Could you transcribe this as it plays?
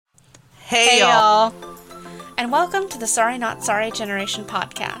Hey y'all! And welcome to the Sorry Not Sorry Generation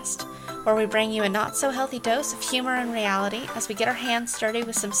podcast, where we bring you a not-so-healthy dose of humor and reality as we get our hands dirty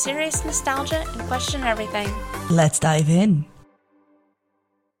with some serious nostalgia and question everything. Let's dive in.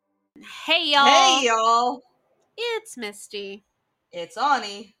 Hey y'all! Hey y'all! It's Misty. It's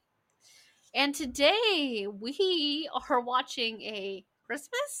Ani. And today we are watching a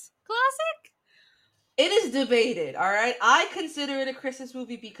Christmas classic? It is debated, alright? I consider it a Christmas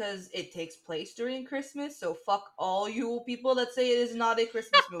movie because it takes place during Christmas, so fuck all you people that say it is not a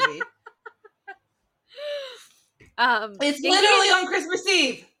Christmas movie. It's literally on Christmas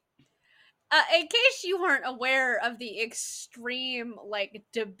Eve! In case you weren't aware of the extreme,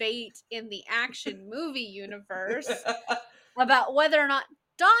 debate in the action movie universe about whether or not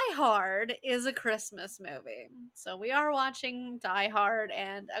Die Hard is a Christmas movie. So we are watching Die Hard,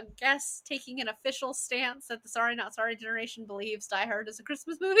 and I guess taking an official stance that the Sorry Not Sorry generation believes Die Hard is a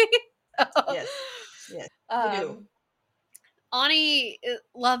Christmas movie. Yes, we do. Ani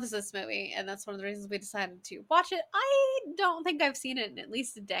loves this movie, and that's one of the reasons we decided to watch it. I don't think I've seen it in at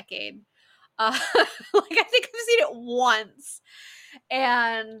least a decade. I think I've seen it once,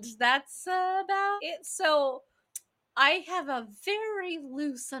 and that's about it. So I have a very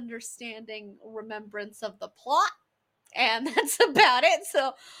loose remembrance of the plot, and that's about it.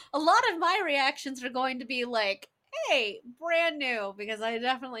 So a lot of my reactions are going to be like, hey, brand new, because I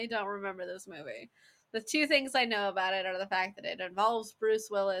definitely don't remember this movie. The two things I know about it are the fact that it involves Bruce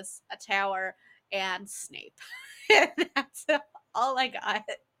Willis, a tower, and Snape. And that's all I got.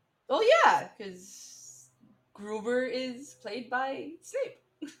 Oh yeah, because Gruber is played by Snape.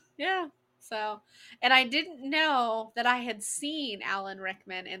 Yeah. So, and I didn't know that I had seen Alan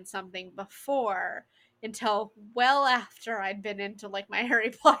Rickman in something before until well after I'd been into my Harry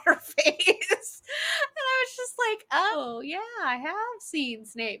Potter phase. And I was just like, oh yeah, I have seen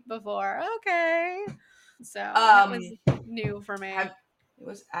Snape before. Okay. So that was new for me. It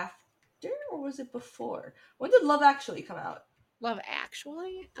was after or was it before? When did Love Actually come out? Love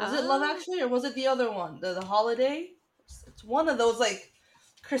Actually? Was it Love Actually or was it the other one? The Holiday? It's one of those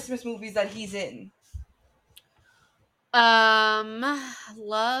Christmas movies that he's in. Love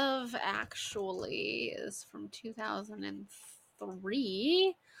Actually is from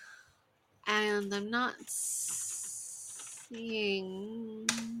 2003, and I'm not seeing.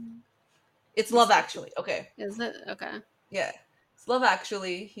 It's Love Actually. Okay. Is it? Okay. Yeah. It's Love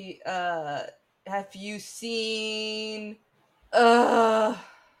Actually. He have you seen what's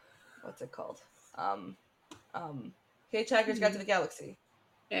it called? Hitchhiker's Guide to the Galaxy.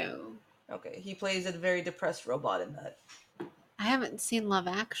 No. Okay. He plays a very depressed robot in that. I haven't seen Love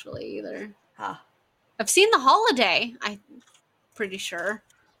Actually either. Huh. I've seen The Holiday, I'm pretty sure.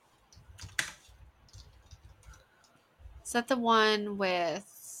 Is that the one with,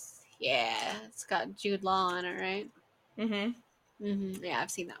 it's got Jude Law in it, right? Mm-hmm. Yeah,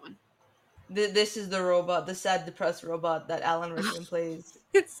 I've seen that one. This is the robot, the sad, depressed robot that Alan Rickman plays.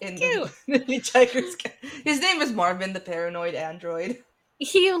 It's in cute. The Hitchhiker's Guide. His name is Marvin, the paranoid android.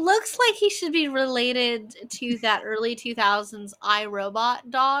 He looks like he should be related to that early 2000s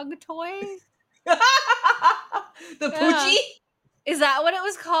iRobot dog toy. The Poochie? Is that what it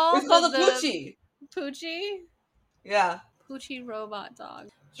was called? It's called the Poochie. Poochie? Yeah. Poochie robot dog.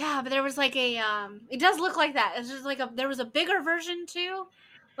 Yeah, but there was it does look like that. It's just there was a bigger version too.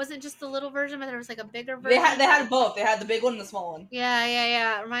 Wasn't just the little version, but there was a bigger version. They had both. They had the big one and the small one.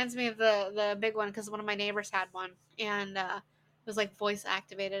 Yeah. It reminds me of the big one because one of my neighbors had one, and it was voice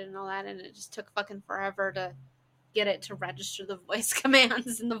activated and all that, and it just took fucking forever to get it to register the voice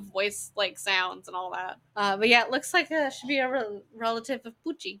commands and the voice sounds and all that. But yeah, it looks like it should be a relative of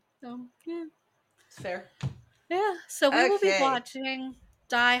Poochie. So yeah, it's fair. Yeah, so we will be watching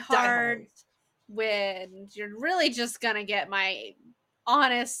Die Hard when you're really just gonna get my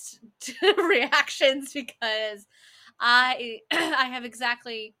honest reactions because I have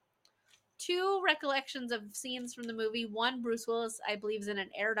exactly two recollections of scenes from the movie. One, Bruce Willis, I believe, is in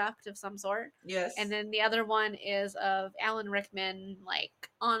an air duct of some sort. Yes. And then the other one is of Alan Rickman,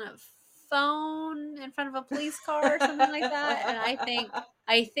 on a phone in front of a police car or something like that. And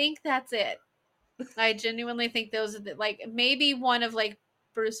I think that's it. I genuinely think those are maybe one of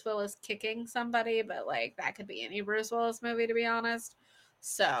Bruce Willis kicking somebody, but that could be any Bruce Willis movie, to be honest.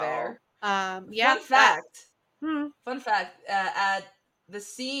 So, fair. Yeah. Fun fact. At the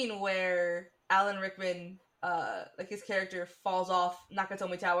scene where Alan Rickman, his character falls off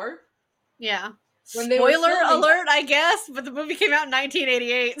Nakatomi Tower. Yeah. Spoiler alert, I guess, but the movie came out in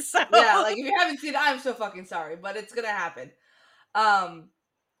 1988. So yeah, if you haven't seen it, I'm so fucking sorry, but it's gonna happen.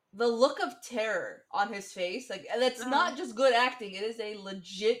 the look of terror on his face, like, and it's not just good acting, it is a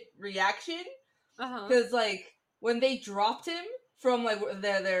legit reaction. Because, like, when they dropped him from, like,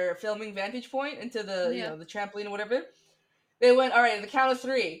 their filming vantage point into the, Yeah. the trampoline or whatever, they went, all right, at the count of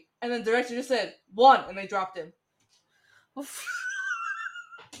 3, and then the director just said, 1, and they dropped him.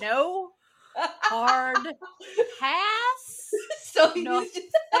 No hard pass. So No, he's just...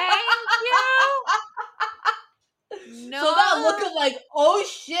 thank you. No. So that look of, like, oh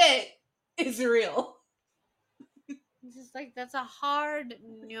shit, is real. Just like, that's a hard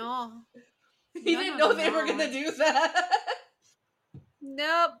no. He didn't know they were gonna do that.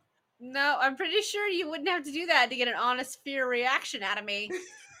 Nope. No, I'm pretty sure you wouldn't have to do that to get an honest fear reaction out of me.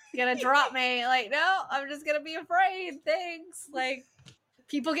 Gonna drop me. Like, no, I'm just gonna be afraid. Thanks. Like,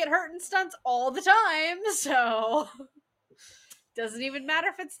 people get hurt in stunts all the time, so doesn't even matter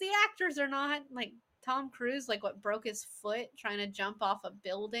if it's the actors or not. Like, Tom Cruise, like, what, broke his foot trying to jump off a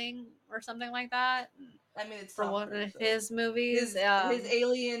building or something like that? I mean, it's for Tom one Cruise, of his movies. his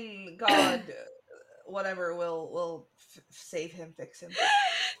alien god, whatever, will save him, fix him.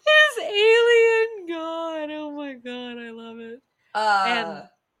 His alien god. Oh my god, I love it. And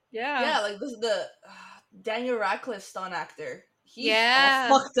yeah, like this is the Daniel Radcliffe stunt actor. He's yeah,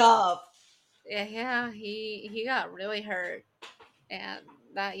 all fucked up. Yeah. He got really hurt, and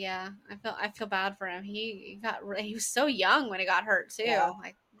that I feel bad for him. He was so young when he got hurt too. Yeah.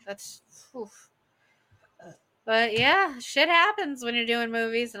 Like, that's. Oof. But yeah, shit happens when you're doing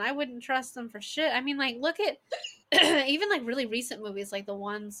movies, and I wouldn't trust them for shit. I mean, like, look at even like really recent movies, like the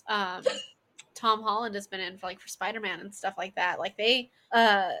ones Tom Holland has been in for Spider-Man and stuff like that. Like, he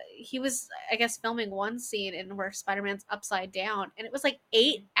was, I guess, filming one scene in where Spider-Man's upside down, and it was like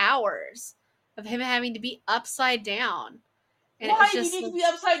 8 hours of him having to be upside down. And why do you need to be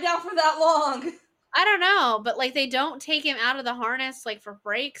upside down for that long? I don't know, but like, they don't take him out of the harness like for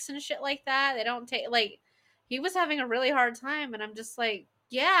breaks and shit like that. They don't take, like, he was having a really hard time, and I'm just like,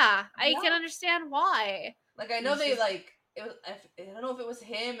 yeah, I can understand why. Like, I know they like it was, I don't know if it was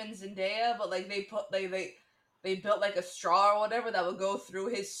him and Zendaya, but like they built like a straw or whatever that would go through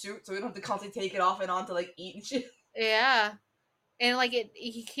his suit, so we don't have to constantly take it off and on to like eat and shit. Yeah, and like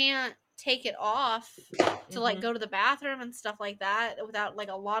he can't take it off to like go to the bathroom and stuff like that without like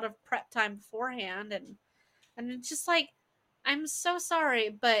a lot of prep time beforehand, and it's just like, I'm so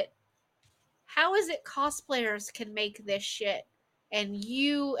sorry, but how is it cosplayers can make this shit and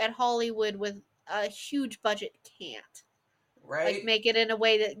you at Hollywood with a huge budget can't? Right? Like, make it in a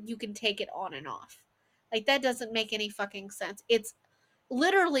way that you can take it on and off. Like, that doesn't make any fucking sense. It's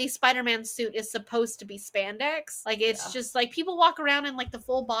literally, Spider-Man's suit is supposed to be spandex. Like, it's just like, people walk around in like the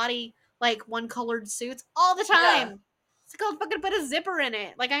full body, like, one colored suits all the time. Yeah. It's like, oh, fucking put a zipper in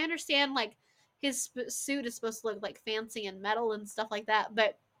it. Like, I understand, like, his suit is supposed to look like fancy and metal and stuff like that,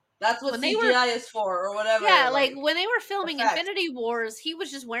 but that's what CGI is for, or whatever. Yeah, like when they were filming Infinity Wars, he was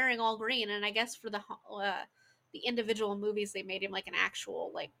just wearing all green, and I guess for the individual movies, they made him like an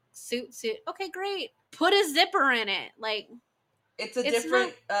actual like suit. Okay, great. Put a zipper in it. Like, it's a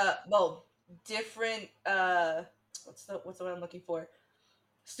different different what's the word I'm looking for?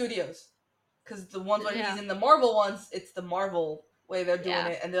 Studios. Because the ones where he's in the Marvel ones, it's the Marvel way they're doing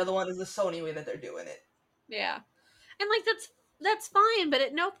it, and the other one is the Sony way that they're doing it. Yeah. And like, that's fine, but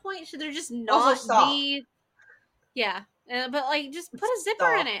at no point should there just not be. Yeah, but like, just put a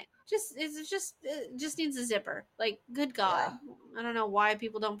zipper in it. It just needs a zipper. Like, good God, I don't know why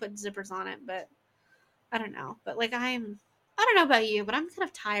people don't put zippers on it, but I don't know. But like, I don't know about you, but I'm kind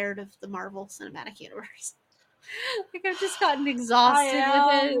of tired of the Marvel Cinematic Universe. Like, I've just gotten exhausted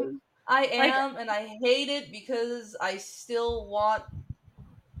with it. I am, and I hate it because I still want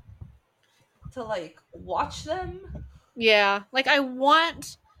to like watch them. Yeah, like, I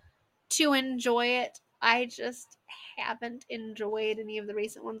want to enjoy it. I just haven't enjoyed any of the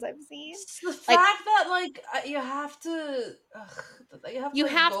recent ones I've seen. It's the fact that like you have to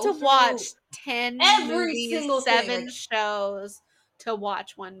watch 10 movies, 7 thing. shows to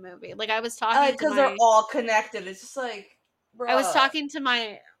watch one movie. Like, I was talking because they're all connected. It's just like, bruh. I was talking to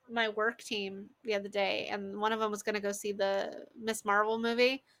my work team the other day, and one of them was going to go see the Miss Marvel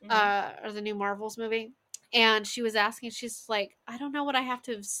movie, or the new Marvels movie. And she was asking, she's like, I don't know what I have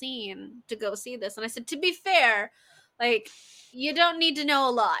to have seen to go see this. And I said, to be fair, like, you don't need to know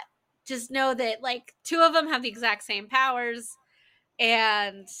a lot. Just know that, like, 2 of them have the exact same powers,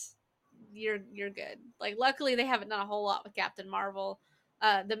 and you're good. Like, luckily they haven't done a whole lot with Captain Marvel.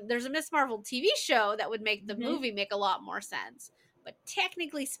 There's a Miss Marvel TV show that would make the movie make a lot more sense. But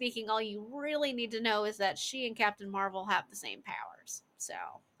technically speaking, all you really need to know is that she and Captain Marvel have the same powers. So,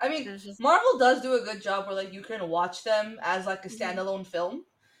 I mean, Marvel does do a good job where like you can watch them as like a standalone film,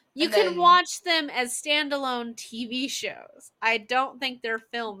 You can watch them as standalone TV shows. I don't think their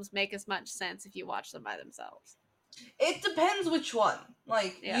films make as much sense if you watch them by themselves. It depends which one.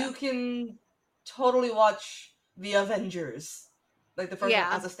 Like, Yeah. you can totally watch The Avengers, like the first one,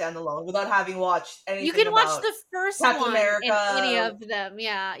 as a standalone without having watched anything. You can watch about the first Captain one America. in any of them.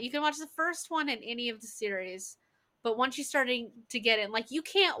 Yeah, you can watch the first one in any of the series. But once you're starting to get in, like, you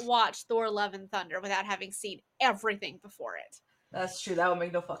can't watch Thor: Love and Thunder without having seen everything before it. That's true. That would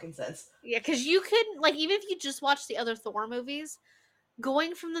make no fucking sense. Yeah, because you could, like, even if you just watch the other Thor movies,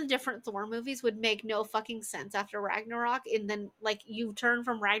 going from the different Thor movies would make no fucking sense after Ragnarok. And then, like, you turn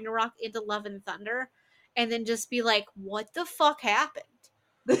from Ragnarok into Love and Thunder and then just be like, what the fuck happened?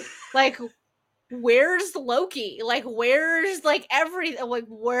 Like, where's Loki? Like, where's, like, everything? Like,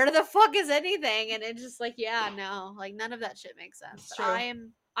 where the fuck is anything? And it's just like, yeah, no, like, none of that shit makes sense.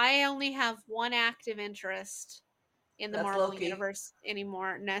 I only have one active interest in the Marvel Loki. universe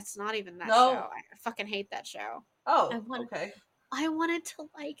anymore, and that's not even that No. show. I fucking hate that show. Okay. I wanted to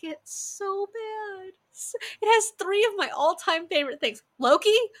like it so bad. It has 3 of my all-time favorite things: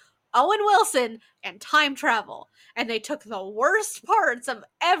 Loki, Owen Wilson, and time travel. And they took the worst parts of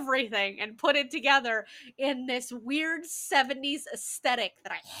everything and put it together in this weird 70s aesthetic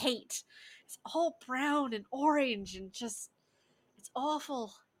that I hate. It's all brown and orange and just, it's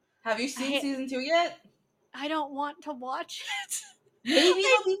awful. Have you seen season 2 yet? I don't want to watch it. Maybe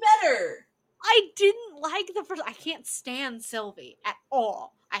it'll be better. I didn't like the first. I can't stand Sylvie at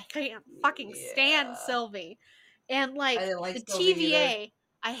all. I can't fucking stand Sylvie. And, like, I didn't like the Sylvie TVA, either.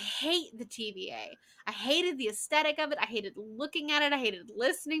 I hate the TVA. I hated the aesthetic of it. I hated looking at it. I hated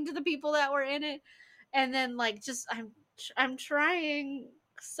listening to the people that were in it. And then, like, just I'm trying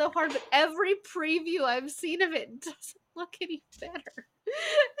so hard, but every preview I've seen of it doesn't look any better. And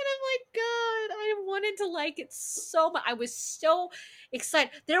I'm like, God, I wanted to like it so much. I was so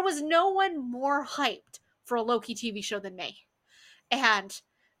excited. There was no one more hyped for a Loki TV show than me. And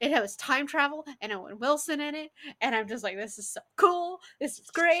it was time travel and Owen Wilson in it. And I'm just like, this is so cool. This is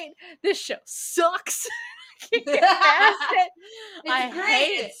great. This show sucks. I can't get past it. It's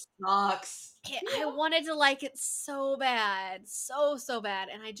great. It sucks. I wanted to like it so bad. So bad.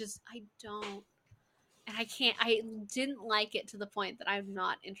 And I don't. And I didn't like it to the point that I'm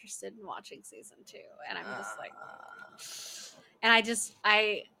not interested in watching season 2. And I'm just like, and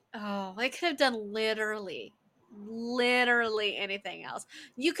they could have done literally anything else.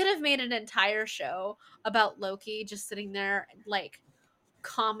 You could have made an entire show about Loki just sitting there, like,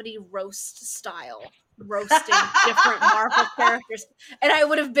 comedy roast style, roasting different Marvel characters. And I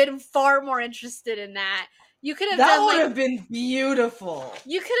would have been far more interested in that. You could have that would have been beautiful.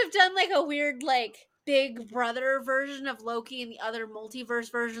 You could have done, like, a weird, like, Big Brother version of Loki and the other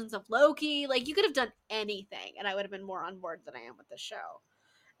multiverse versions of Loki. Like, you could have done anything, and I would have been more on board than I am with the show.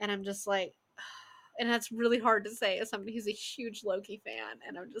 And I'm just like, and that's really hard to say as somebody who's a huge Loki fan.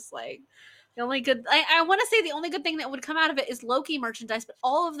 And I'm just like, the only good, I want to say the only good thing that would come out of it is Loki merchandise, but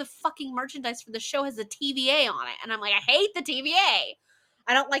all of the fucking merchandise for the show has a TVA on it. And I'm like, I hate the TVA.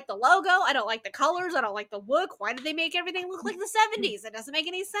 I don't like the logo. I don't like the colors. I don't like the look. Why did they make everything look like the 70s? It doesn't make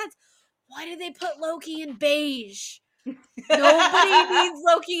any sense. Why did they put Loki in beige? Nobody needs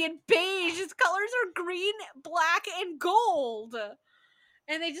Loki in beige. His colors are green, black, and gold.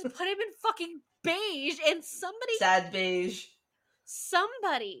 And they just put him in fucking beige, and sad beige.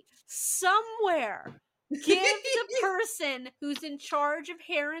 Somebody, somewhere, give the person who's in charge of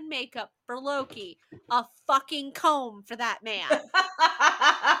hair and makeup for Loki a fucking comb for that man.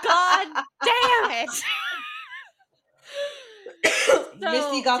 God damn it.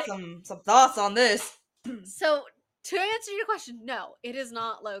 Misty got some thoughts on this. So, to answer your question, no, it is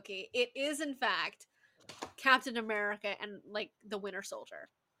not Loki. It is, in fact, Captain America and, like, the Winter Soldier,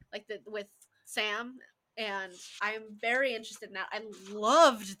 like, with Sam. And I'm very interested in that. I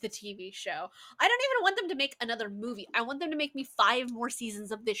loved the TV show. I don't even want them to make another movie. I want them to make me 5 more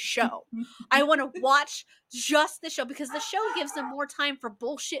seasons of this show. I want to watch just the show because the show gives them more time for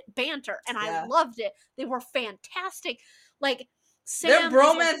bullshit banter. And I loved it. They were fantastic. Like, Sam, their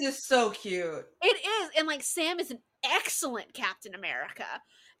bromance is so cute. It is. And, like, Sam is an excellent Captain America.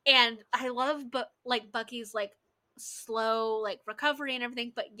 And I love, like, Bucky's, like, slow, like, recovery and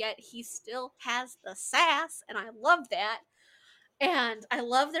everything, but yet he still has the sass, and I love that. And I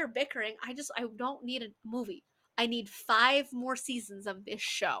love their bickering. I don't need a movie. I need 5 more seasons of this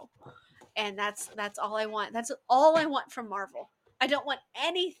show. And that's all I want. That's all I want from Marvel. I don't want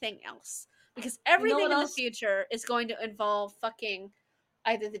anything else. Because everything in the future is going to involve fucking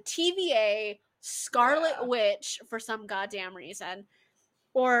either the TVA, Scarlet Witch for some goddamn reason,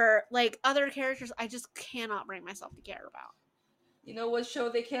 or, like, other characters I just cannot bring myself to care about. You know what show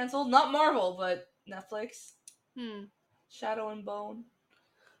they canceled? Not Marvel, but Netflix. Shadow and Bone.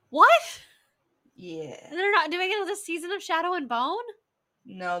 What? Yeah. They're not doing another season of Shadow and Bone?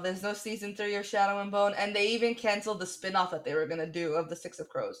 No, there's no season 3 of Shadow and Bone, and they even canceled the spin-off that they were gonna do of the Six of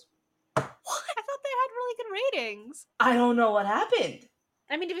Crows. What? I thought they had really good ratings. I don't know what happened.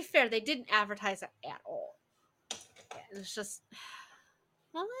 I mean, to be fair, they didn't advertise it at all. It was just,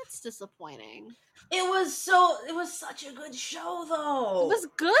 well, that's disappointing. It was such a good show, though. It was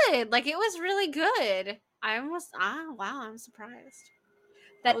good. Like, it was really good. Wow, I'm surprised.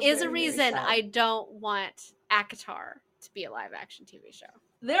 That is a reason I don't want ACOTAR to be a live action TV show.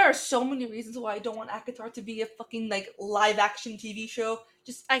 There are so many reasons why I don't want ACOTAR to be a fucking, like, live action TV show.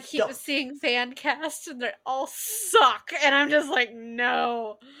 I keep seeing fan cast and they all suck. And I'm just like,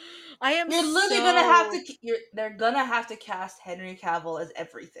 no. You're literally gonna have to, they're gonna have to cast Henry Cavill as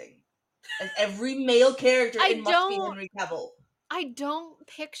everything. As every male character, it must be Henry Cavill. I don't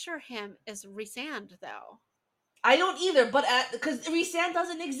picture him as Rhysand, though. I don't either, but because Rhysand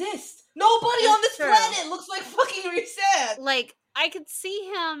doesn't exist. Nobody on this planet looks like fucking Rhysand. Like, I could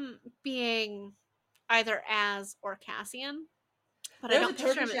see him being either Az or Cassian, but There's a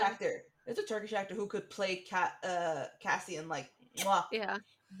Turkish actor. There's a Turkish actor who could play Cassian, like, mwah. Yeah.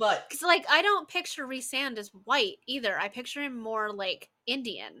 But because, like, I don't picture Rhysand as white either. I picture him more like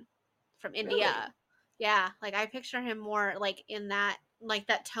Indian from India. Really? Yeah, like I picture him more like in that, like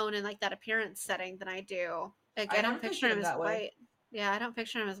that tone and like that appearance setting than I do. Like I don't picture him as white. Yeah, I don't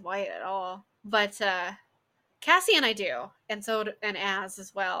picture him as white at all. But Cassian I do, and Az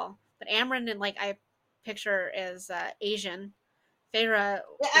as well. But Amryn and like I picture as Asian. Feyre.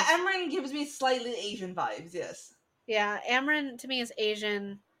 Yeah, Amryn gives me slightly Asian vibes. Yes. Yeah, Amryn to me is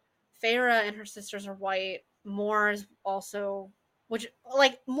Asian. Feyre and her sisters are white. Mor is also, which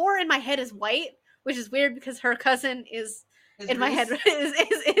like Mor in my head is white, which is weird because her cousin is in my head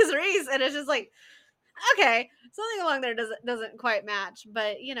is Rhys, and it's just like, okay, something along there doesn't quite match.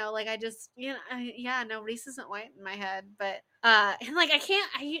 But you know, like I just no, Rhys isn't white in my head, but and like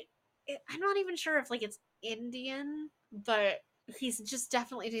I'm not even sure if like it's Indian, but he's just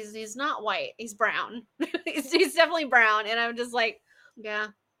definitely he's not white, he's brown. he's definitely brown, and I'm just like, yeah.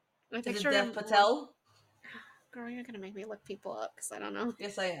 I picture Dev Patel. Girl, you're gonna make me look people up because I don't know.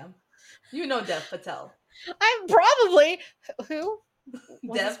 Yes, I am. You know Dev Patel. I'm probably who?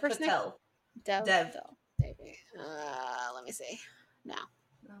 Dev Patel. Dev Patel, maybe. Let me see. No,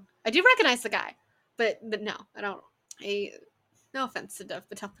 I do recognize the guy, but no, I don't. No offense to Dev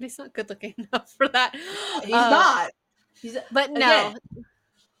Patel, but he's not good looking enough for that. He's not. But no. Again,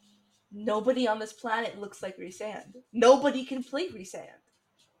 nobody on this planet looks like Rhysand. Nobody can play Rhysand.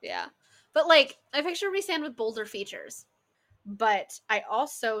 Yeah. But, like, I picture Rhysand with bolder features. But I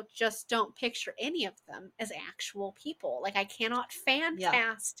also just don't picture any of them as actual people. Like, I cannot fan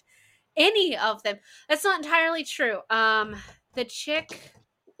cast any of them. That's not entirely true. The chick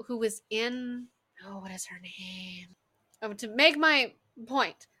who was in... Oh, what is her name? Oh, to make my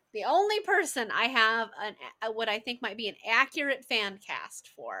point, the only person I have what I think might be an accurate fan cast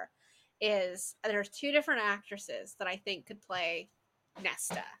for is... There's two different actresses that I think could play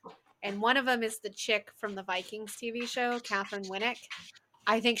Nesta. And one of them is the chick from the Vikings TV show, Catherine Winnick.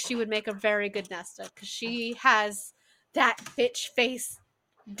 I think she would make a very good Nesta because she has that bitch face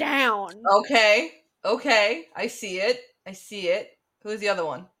down. Okay. I see it. Who's the other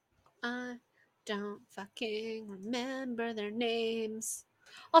one? I don't fucking remember their names.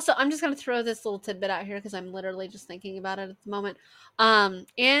 Also, I'm just going to throw this little tidbit out here because I'm literally just thinking about it at the moment.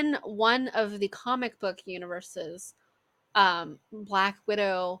 In one of the comic book universes, Black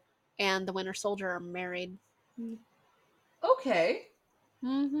Widow and the Winter Soldier are married. Okay.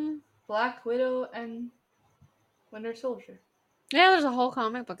 Mm-hmm. Black Widow and Winter Soldier. Yeah, there's a whole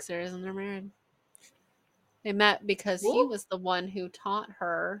comic book series and they're married. They met because he was the one who taught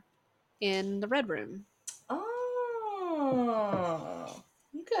her in the Red Room. Oh.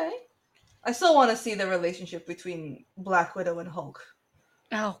 Okay. I still want to see the relationship between Black Widow and Hulk.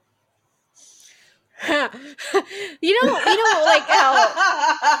 Oh. you know like how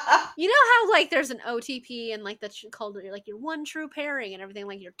like there's an OTP and like that's called like your one true pairing and everything,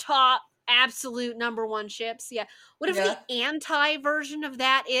 like your top absolute number one ships. Yeah. What if the anti version of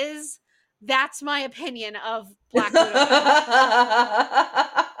that is? That's my opinion of Black Widow.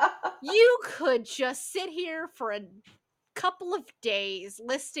 You could just sit here for a couple of days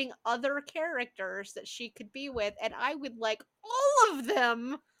listing other characters that she could be with, and I would like all of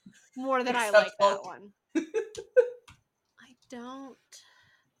them more than I like that one.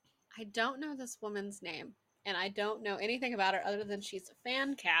 I don't know this woman's name, and I don't know anything about her other than she's a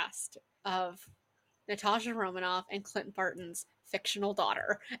fan cast of Natasha Romanoff and Clint Barton's fictional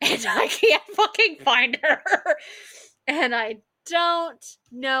daughter, and I can't fucking find her. And I don't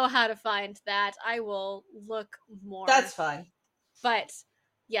know how to find that. I will look more. That's fine. But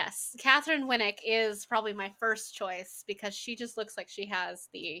yes, Catherine Winnick is probably my first choice because she just looks like she has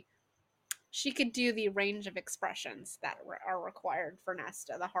she could do the range of expressions that are required for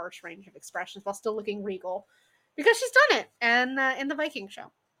Nesta, the harsh range of expressions, while still looking regal, because she's done it and in the Viking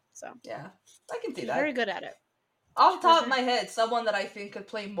show. So yeah, I can see she's that. very good at it. Off the top of my head, someone that I think could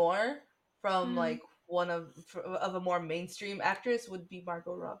play more from like one of a more mainstream actress would be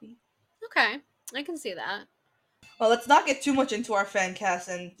Margot Robbie. Okay, I can see that. Well, let's not get too much into our fan cast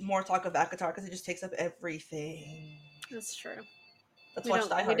and more talk of Avatar because it just takes up everything. That's true. Let's watch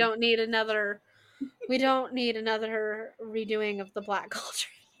Die Hard. We don't need another. We don't need another redoing of the Black Cauldron.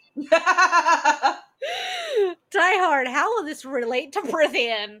 Die Hard. How will this relate to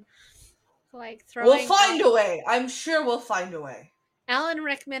Prithian? Like throwing. We'll find a way. I'm sure we'll find a way. Alan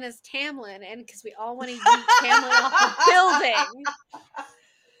Rickman is Tamlin, and because we all want to yeet Tamlin off the building.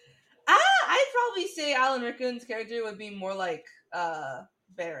 I'd probably say Alan Rickman's character would be more like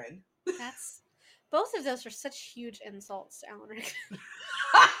Baron. Both of those are such huge insults to Alan Rickman.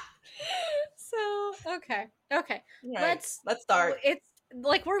 So okay. Right, let's start. It's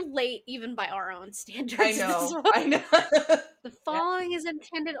like we're late even by our own standards. I know. The following is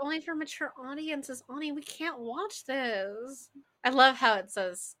intended only for mature audiences. Ani, we can't watch this. I love how it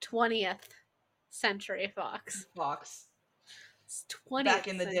says 20th Century Fox. It's 20th back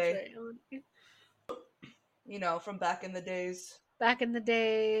in the century. day. You know, from back in the days. Back in the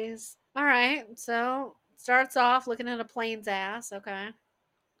days. All right, so starts off looking at a plane's ass. Okay.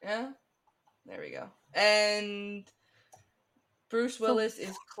 Yeah. There we go. And Bruce Willis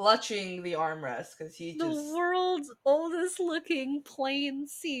is clutching the armrest because the world's oldest looking plane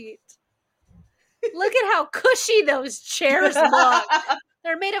seat. Look at how cushy those chairs look.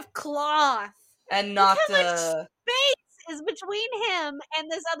 They're made of cloth. And not look how much space is between him and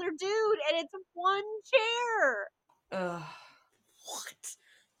this other dude, and it's one chair.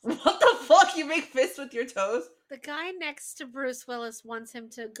 What the fuck? You make fists with your toes? The guy next to Bruce Willis wants him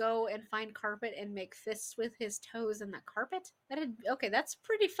to go and find carpet and make fists with his toes in the carpet? Okay, that's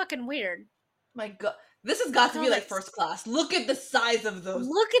pretty fucking weird. My god. This has got to be like first class. Look at the size of those.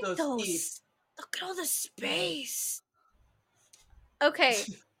 Look at those teeth. Look at all the space. Okay.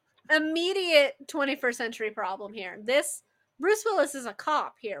 Immediate 21st century problem here. Bruce Willis is a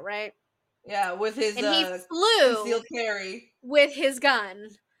cop here, right? Yeah, with his and he flew concealed carry with his gun,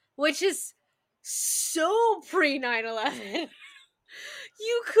 which is so pre 9/11.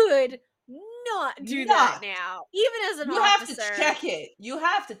 You could not do that now, even as an officer. You have to check it. You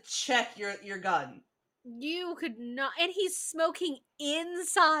have to check your gun. You could not, and he's smoking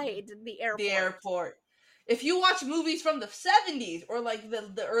inside the airport. If you watch movies from the 70s or like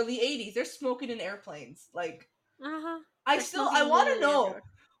the early 80s, they're smoking in airplanes. Like, I want to know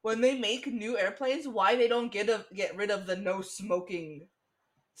when they make new airplanes why they don't get rid of the no smoking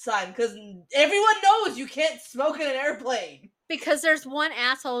sign, because everyone knows you can't smoke in an airplane. Because there's one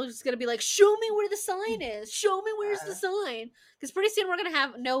asshole who's gonna be like, "Show me where the sign is. Show me where's the sign." Because pretty soon we're gonna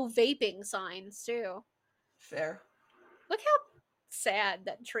have no vaping signs too. Fair. Look how sad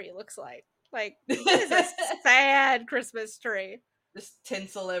that tree looks like. Like, this is a sad Christmas tree. Just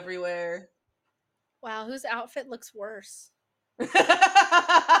tinsel everywhere. Wow, whose outfit looks worse?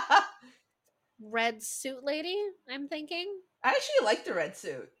 Red suit lady, I'm thinking. I actually like the red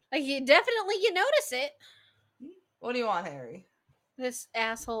suit. Like, you notice it. What do you want, Harry? This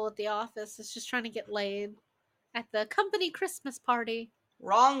asshole at the office is just trying to get laid at the company Christmas party.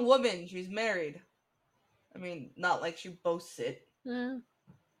 Wrong woman. She's married. I mean, not like she boasts it.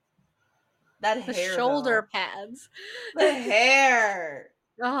 That the hair, shoulder pads. The hair.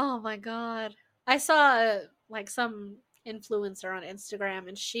 Oh my god. I saw like some influencer on Instagram,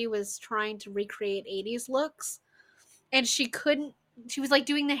 and she was trying to recreate 80s looks, and she was like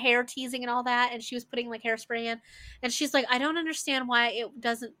doing the hair teasing and all that, and she was putting like hairspray in, and she's like, I don't understand why it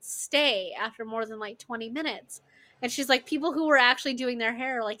doesn't stay after more than like 20 minutes. And she's like, people who were actually doing their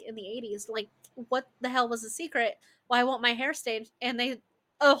hair like in the 80s, like, what the hell was the secret? Why won't my hair stay? And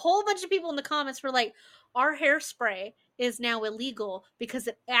a whole bunch of people in the comments were like, our hairspray is now illegal because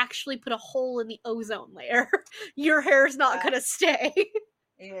it actually put a hole in the ozone layer. Your hair's not gonna stay.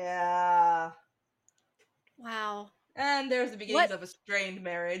 Yeah. Wow. And there's the beginnings of a strained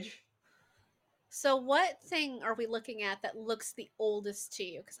marriage. So what thing are we looking at that looks the oldest to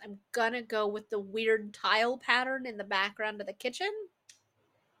you? Because I'm gonna go with the weird tile pattern in the background of the kitchen.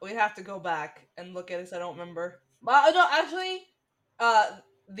 We have to go back and look at this. I don't remember. But no, actually,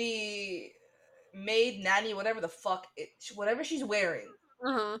 maid, nanny, whatever the fuck, whatever she's wearing.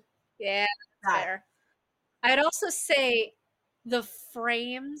 Yeah, that's fair. I'd also say the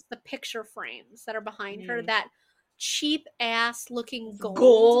frames, the picture frames that are behind her, that cheap ass looking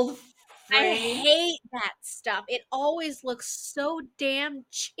gold frame. I hate that stuff. It always looks so damn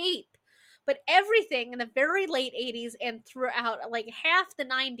cheap. But everything in the very late 80s and throughout like half the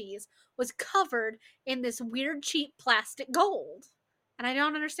 90s was covered in this weird cheap plastic gold. And I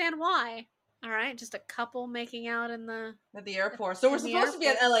don't understand why. All right, just a couple making out in the at the airport. So we're supposed to be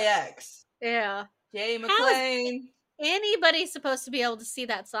at LAX. Yeah. John McClane. Anybody supposed to be able to see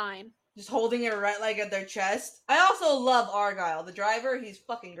that sign? Just holding it right like at their chest. I also love Argyle, the driver. He's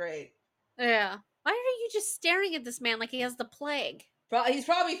fucking great. Yeah. Why are you just staring at this man like he has the plague? He's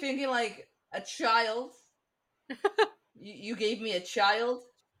probably thinking like a child. you gave me a child.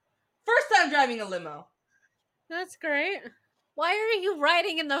 First time driving a limo. That's great. Why are you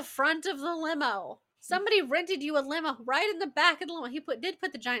riding in the front of the limo? Somebody rented you a limo right in the back of the limo. He did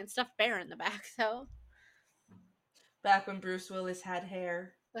put the giant stuffed bear in the back, though. Back when Bruce Willis had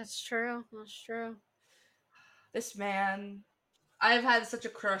hair. That's true. That's true. This man, I've had such a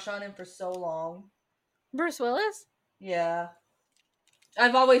crush on him for so long. Bruce Willis? Yeah.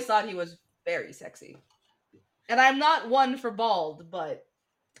 I've always thought he was very sexy. And I'm not one for bald, but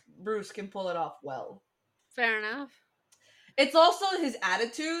Bruce can pull it off well. Fair enough. It's also his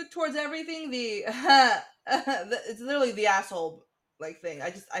attitude towards everything. It's literally the asshole like thing.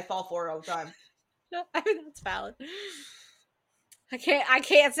 I fall for it all the time. I mean, that's valid. I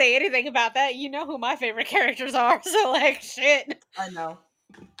can't say anything about that. You know who my favorite characters are, so like shit. I know.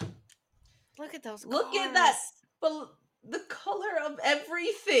 Look at those. Look cars. at that. But the color of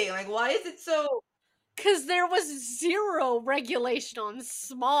everything. Like, why is it so? Because there was zero regulation on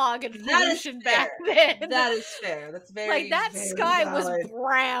smog and pollution back then. That is fair. That's very like that very sky valid. was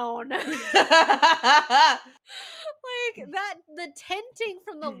brown. Like that, the tinting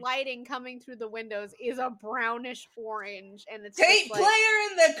from the lighting coming through the windows is a brownish orange, and it's tape like, player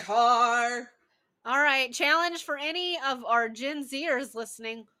in the car. All right, challenge for any of our Gen Zers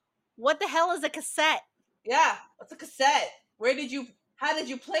listening: what the hell is a cassette? Yeah, what's a cassette? How did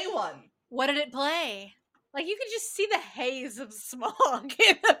you play one? What did it play? Like you could just see the haze of smog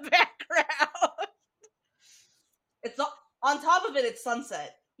in the background. It's on top of it. It's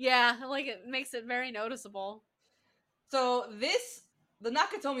sunset. Yeah, like it makes it very noticeable. So the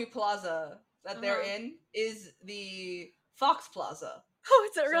Nakatomi Plaza that they're in is the Fox Plaza. Oh,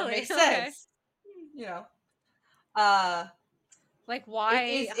 is it really? So it makes sense. You know. Like why?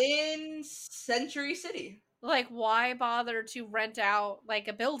 It is in Century City. Like why bother to rent out like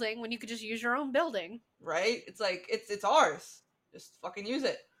a building when you could just use your own building? Right? It's like it's ours. Just fucking use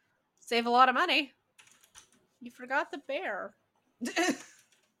it. Save a lot of money. You forgot the bear.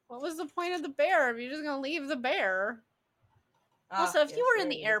 What was the point of the bear if you're just gonna leave the bear? Also, if you were in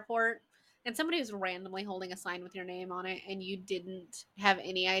the airport and somebody was randomly holding a sign with your name on it and you didn't have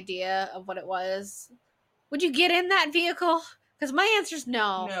any idea of what it was, would you get in that vehicle? Because my answer is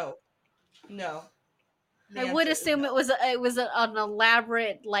no. No. I would assume it was an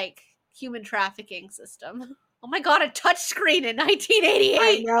elaborate like human trafficking system. Oh my god, a touchscreen in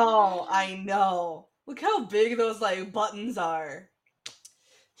 1988. I know. Look how big those like buttons are.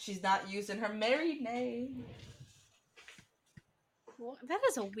 She's not using her married name. Well, that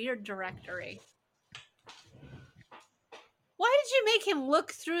is a weird directory. Why did you make him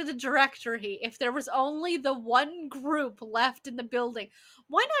look through the directory if there was only the one group left in the building?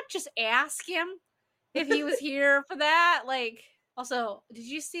 Why not just ask him if he was here for that? Like, also, did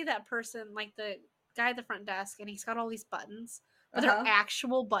you see that person, like the guy at the front desk, and he's got all these buttons, but they're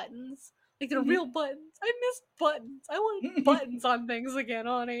actual buttons? Like, they're real buttons. I miss buttons. I want buttons on things again,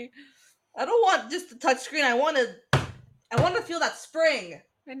 honey. I don't want just a touchscreen. I want to feel that spring.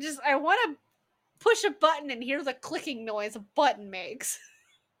 And I want to push a button and hear the clicking noise a button makes.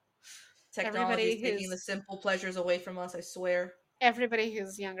 Technology is taking the simple pleasures away from us, I swear. Everybody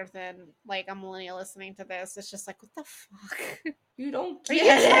who's younger than, like, a millennial listening to this, it's just like, what the fuck? You don't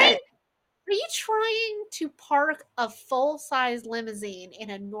get it. Are you trying to park a full-size limousine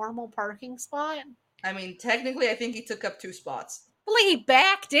in a normal parking spot? I mean, technically, I think he took up 2 spots. But, like, he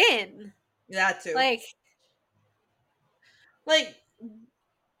backed in. That too. Like,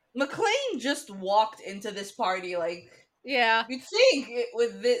 McClane just walked into this party, like... Yeah. You'd think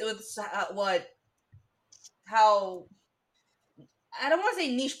how... I don't want to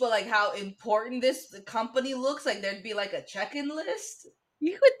say niche, but, like, how important this company looks. Like, there'd be, like, a check-in list.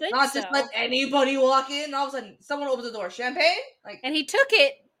 You would think Not just let anybody walk in. All of a sudden, someone opens the door. Champagne? And he took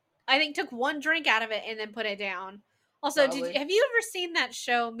it, I think, took one drink out of it and then put it down. Also, have you ever seen that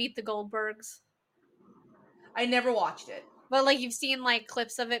show, Meet the Goldbergs? I never watched it. But like you've seen like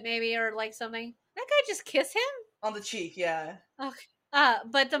clips of it maybe or like something. That guy just kiss him? On the cheek, yeah. Okay.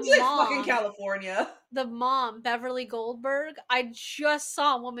 But the It's like fucking mom, California. Beverly Goldberg, I just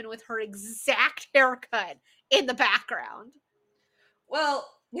saw a woman with her exact haircut in the background. Well,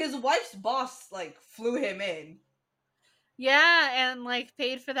 his wife's boss like flew him in. Yeah, and like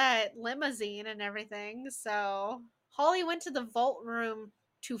paid for that limousine and everything. So Holly went to the vault room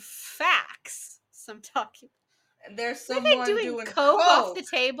to fax some documents. And there's That guy someone doing doing coke off the coke.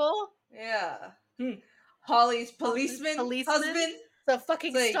 table. Yeah. Holly's Holly's policeman policeman. husband. So It's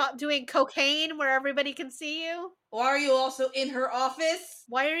fucking like, stop doing cocaine where everybody can see you. why are you also in her office?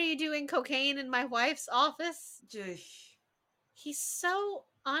 Why are you doing cocaine in my wife's office? Jeez. He's so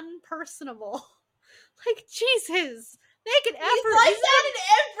unpersonable. Like, Jesus. Make an He's effort. like that in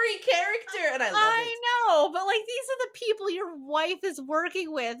every character, and I love it. I know, but like these are the people your wife is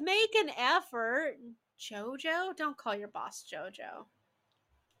working with. Make an effort. Jojo? Don't call your boss Jojo.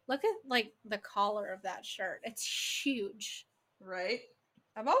 Look at like the collar of that shirt. It's huge. Right?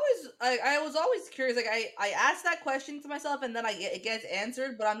 I was always curious. Like I asked that question to myself, and then it gets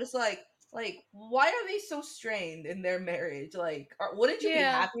answered, but I'm just like why are they so strained in their marriage? Like, wouldn't you be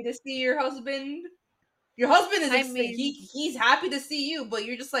Yeah. happy to see your husband? Your husband is I mean, he's happy to see you, but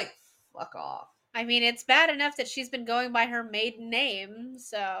you're just like, fuck off. it's bad enough that she's been going by her maiden name,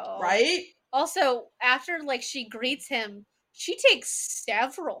 so Right? also after like she greets him, she takes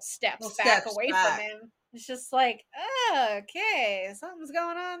several No steps back steps away from back. him. It's just like, oh, okay, something's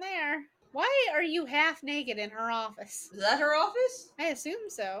going on there. Why are you half naked in her office? Is that her office? I assume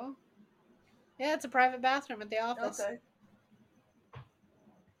so. Yeah, it's a private bathroom at the office. Okay.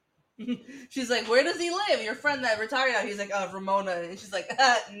 She's like, where does he live? Your friend that retired now. He's like, Ramona. And she's like,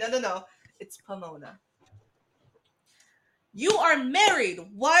 no. It's Pomona. You are married.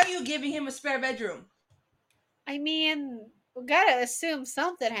 Why are you giving him a spare bedroom? I mean, we gotta assume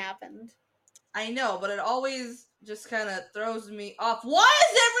something happened. I know, but it always just kind of throws me off. Why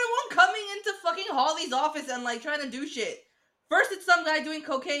is everyone coming into fucking Holly's office and like trying to do shit? First, it's some guy doing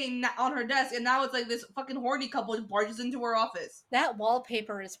cocaine on her desk, and now it's like this fucking horny couple barges into her office. That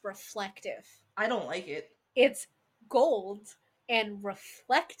wallpaper is reflective. I don't like it. It's gold and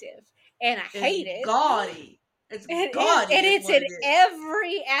reflective, and I hate it. Gaudy. It's gaudy. And it's in it is.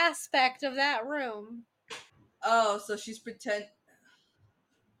 every aspect of that room. Oh, so she's pretend.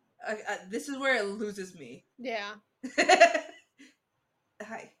 This is where it loses me. Yeah.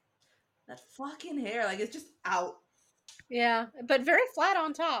 Hi. That fucking hair, like it's just out. Yeah, but very flat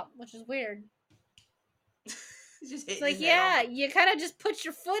on top, which is weird. It's like, yeah, you kind of just put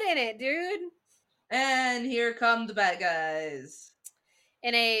your foot in it, dude. And here come the bad guys.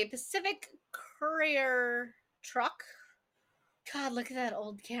 In a Pacific Courier truck. God, look at that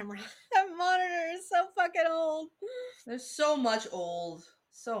old camera. That monitor is so fucking old. There's so much old.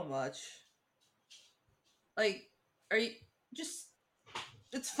 So much. Like, are you just.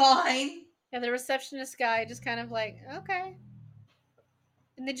 It's fine. Yeah, the receptionist guy just kind of like, okay.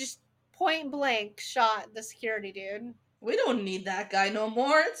 And they just point blank shot the security dude. We don't need that guy no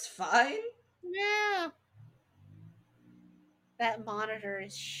more. It's fine. Yeah. That monitor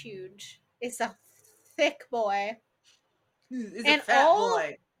is huge. It's a thick boy. He's And a fat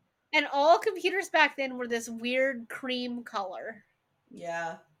boy. And all computers back then were this weird cream color.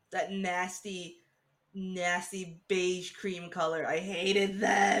 Yeah. That nasty beige cream color. I hated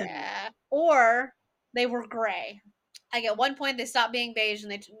them. Yeah. Or they were gray. Like at one point they stopped being beige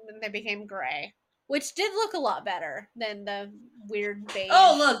and they became gray, which did look a lot better than the weird beige.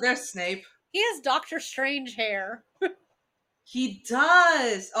 Oh, look, there's Snape. He has Doctor Strange hair. He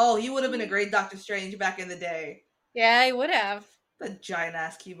does. Oh, he would have been a great Doctor Strange back in the day. Yeah, he would have. The giant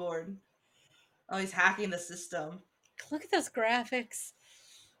ass keyboard. Oh, he's hacking the system. Look at those graphics.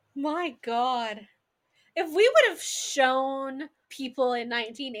 My God. If we would have shown people in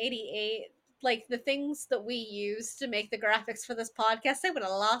 1988 like the things that we used to make the graphics for this podcast, they would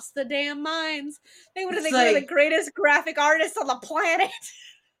have lost their damn minds. They would have think we're the greatest graphic artists on the planet.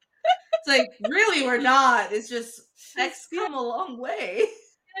 It's like, really, we're not. It's just X come a long way.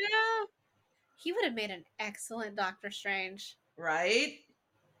 Yeah. He would have made an excellent Doctor Strange. Right? It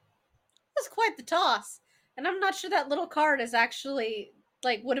was quite the toss. And I'm not sure that little card is actually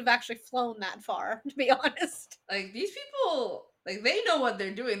would have actually flown that far, to be honest. Like, these people, like, they know what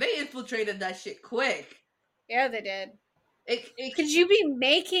they're doing. They infiltrated that shit quick. Yeah, they did. Could you be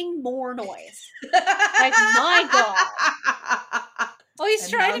making more noise? Like, my God. Oh, he's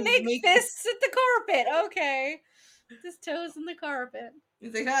trying to make fists at the carpet. Okay. His toes in the carpet.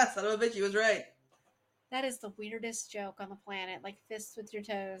 He's like, son of a bitch, he was right. That is the weirdest joke on the planet. Like, fists with your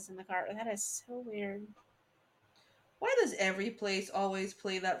toes in the carpet. That is so weird. Why does every place always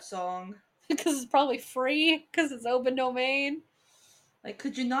play that song? Because it's probably free, because it's open domain. Like,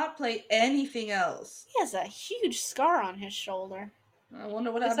 could you not play anything else? He has a huge scar on his shoulder. I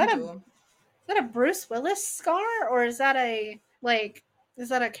wonder what Is happened that to him. is that a Bruce Willis scar, or is that a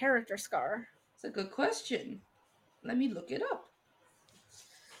character scar? It's a good question. Let me look it up.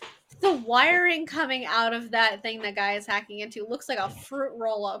 The wiring coming out of that thing that guy is hacking into looks like a fruit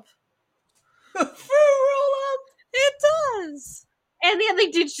roll up. Fruit roll-up! It does. And the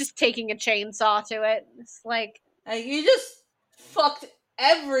other dude's just taking a chainsaw to it. It's like, And you just fucked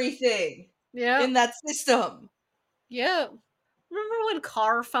everything yeah, in that system. yeah. Remember when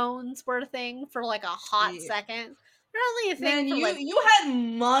car phones were a thing for like a hot Yeah. second? They're only a thing Man, for like. you had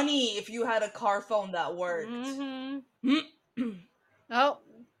money if you had a car phone that worked. Oh,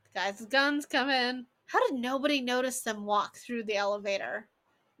 guys with guns come in. How did nobody notice them walk through the elevator?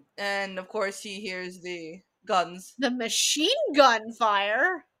 And of course, he hears the guns. The machine gun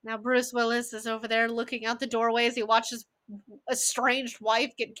fire. Now Bruce Willis is over there looking out the doorway as he watches estranged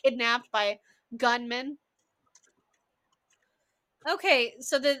wife get kidnapped by gunmen. Okay,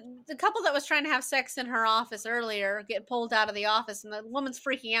 so the couple that was trying to have sex in her office earlier get pulled out of the office, and the woman's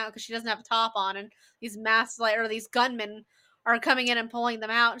freaking out because she doesn't have a top on, and these these gunmen are coming in and pulling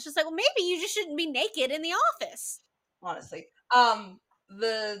them out. And she's like, "Well, maybe you just shouldn't be naked in the office." Honestly,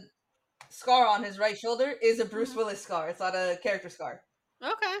 the scar on his right shoulder is a Bruce Willis scar. It's not a character scar.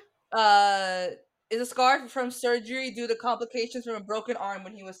 Okay. Is a scar from surgery due to complications from a broken arm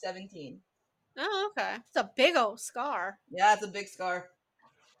when he was 17. Oh, okay. It's a big old scar. Yeah, it's a big scar.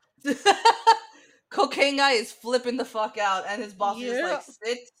 Cocaine guy is flipping the fuck out, and his boss is just like,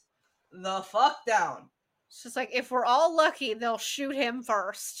 sit the fuck down. It's just like, if we're all lucky, they'll shoot him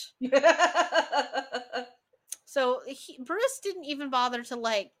first. So Bruce didn't even bother to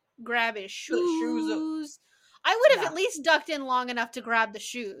like grab his shoes. I would have at least ducked in long enough to grab the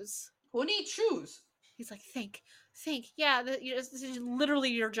shoes. Who needs shoes? He's like, think. Yeah, this is literally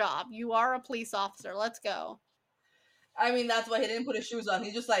your job. You are a police officer. Let's go. I mean, that's why he didn't put his shoes on.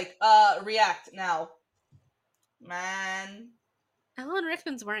 He's just like, react now. Man. Alan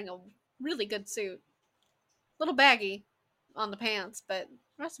Rickman's wearing a really good suit. A little baggy on the pants, but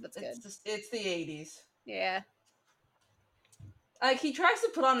the rest of it's good. It's the 80s. Yeah. Like, he tries to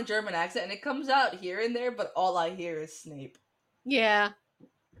put on a German accent, and it comes out here and there, but all I hear is Snape. Yeah.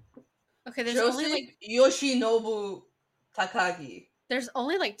 Okay, there's only like Yoshinobu Takagi. There's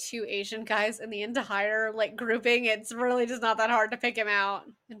only like 2 Asian guys in the entire like grouping. It's really just not that hard to pick him out.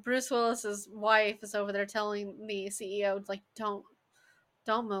 And Bruce Willis's wife is over there telling the CEO, like, don't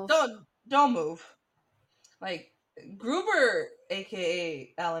move. Don't move. Like, Gruber,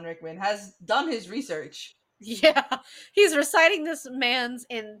 aka Alan Rickman, has done his research. Yeah, he's reciting this man's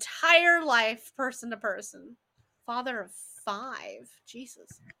entire life, person to person. Father of 5.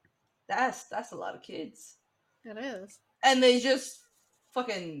 Jesus. That's a lot of kids. It is. And they just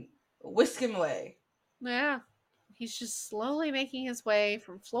fucking whisk him away. Yeah. He's just slowly making his way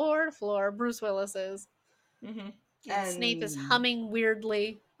from floor to floor. Bruce Willis is. Mm-hmm. And Snape is humming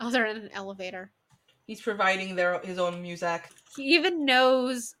weirdly. Oh, they're in an elevator. He's providing his own music. He even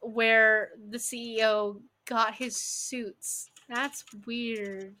knows where the CEO got his suits. That's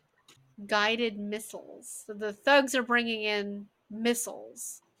weird. Guided missiles. So the thugs are bringing in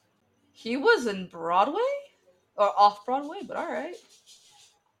missiles. He was in Broadway? Or off Broadway, but alright.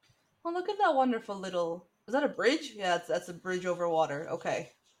 Oh, look at that wonderful little... Is that a bridge? Yeah, that's a bridge over water.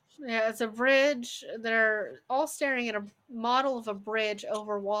 Okay. Yeah, it's a bridge. They're all staring at a model of a bridge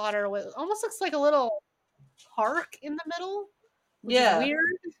over water with almost looks like a little park in the middle. Which is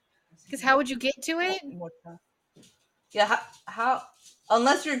weird. Because how would you get to it? Yeah, how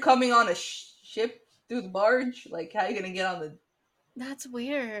unless you're coming on a ship through the barge, like, how are you gonna get on the... That's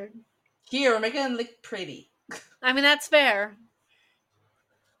weird. Here, we're making it look pretty. I mean, that's fair.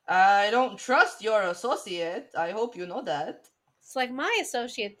 I don't trust your associate. I hope you know that. It's like, my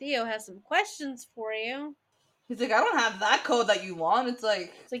associate Theo has some questions for you. He's like, I don't have that code that you want. It's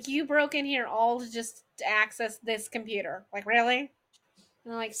like, you broke in here all to just access this computer. Like, really?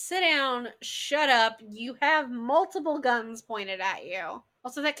 And like, sit down, shut up. You have multiple guns pointed at you.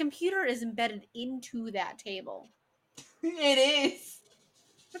 Also, that computer is embedded into that table. It is.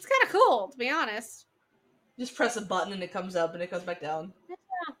 That's kind of cool, to be honest. Just press a button and it comes up and it comes back down. Yeah.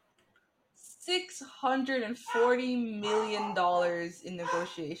 $640 million in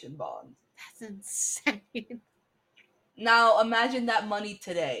negotiation bonds. That's insane. Now, imagine that money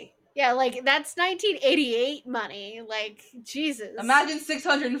today. Yeah, like, that's 1988 money. Like, Jesus. Imagine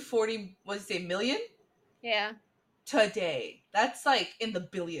 640, million? Yeah. Today. That's, like, in the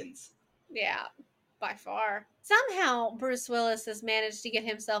billions. Yeah. By far. Somehow, Bruce Willis has managed to get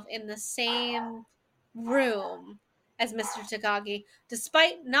himself in the same room as Mr. Takagi,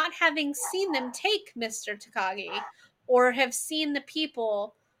 despite not having seen them take Mr. Takagi or have seen the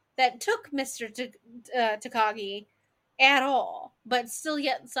people that took Mr. Takagi at all, but still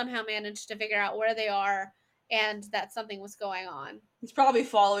yet somehow managed to figure out where they are and that something was going on. He's probably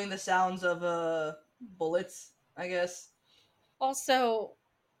following the sounds of bullets, I guess. Also,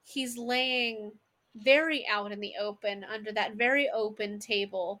 he's laying very out in the open under that very open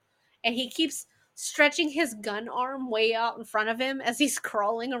table, and he keeps stretching his gun arm way out in front of him as he's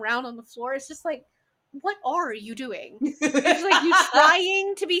crawling around on the floor. It's just like, what are you doing? It's like you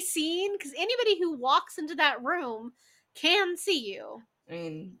trying to be seen, because anybody who walks into that room can see you. I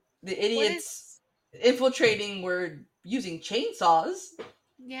mean, the idiots infiltrating were using chainsaws.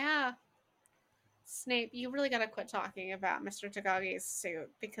 Yeah. Snape, you really gotta quit talking about Mr. Takagi's suit,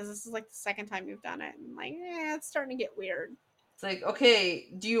 because this is like the second time you've done it, and like, it's starting to get weird. It's like, okay,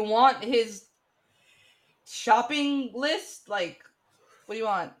 do you want his shopping list? Like, what do you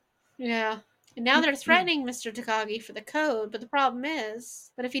want? Yeah. And now they're threatening Mr. Takagi for the code, but the problem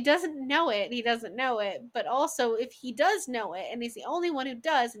is that if he doesn't know it, he doesn't know it. But also, if he does know it, and he's the only one who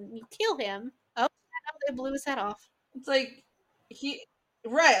does, and you kill him, oh, they blew his head off. It's like,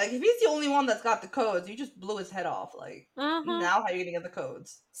 like, if he's the only one that's got the codes, you just blew his head off. Like, now how are you gonna get the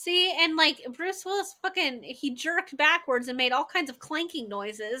codes? See, and like, Bruce Willis he jerked backwards and made all kinds of clanking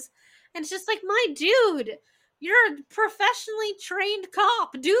noises. And it's just like, my dude, you're a professionally trained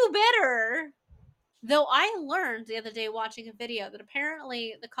cop. Do better. Though I learned the other day watching a video that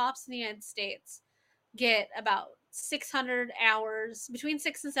apparently the cops in the United States get about 600 hours, between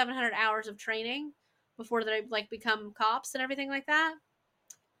 600 and 700 hours of training before they like become cops and everything like that.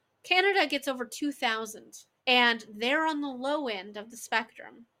 Canada gets over 2,000, and they're on the low end of the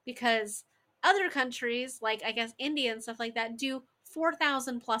spectrum because other countries, like I guess India and stuff like that, do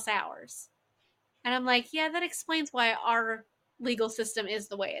 4,000 plus hours. And I'm like, yeah, that explains why our legal system is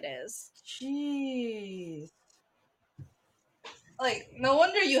the way it is. Jeez. Like, no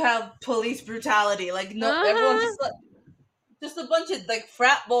wonder you have police brutality. Like, no, everyone's just like, just a bunch of like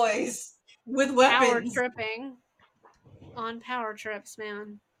frat boys with weapons. Power tripping on power trips,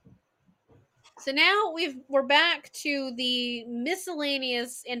 man. So now we're back to the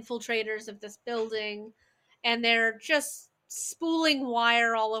miscellaneous infiltrators of this building, and they're just spooling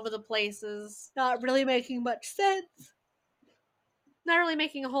wire all over the places, not really making much sense. Not really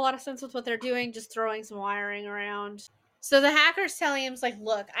making a whole lot of sense with what they're doing, just throwing some wiring around. So the hacker's telling him,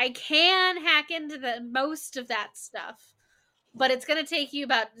 look, I can hack into the most of that stuff, but it's going to take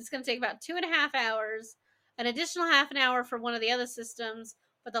about 2.5 hours, an additional half an hour for one of the other systems.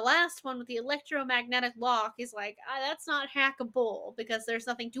 But the last one with the electromagnetic lock, he's like, that's not hackable because there's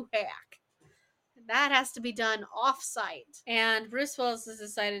nothing to hack. That has to be done off-site. And Bruce Willis has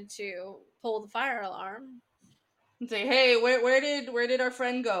decided to pull the fire alarm. And say, hey, where did our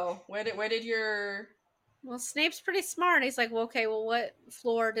friend go? Where did your... Well, Snape's pretty smart. He's like, well, okay, well, what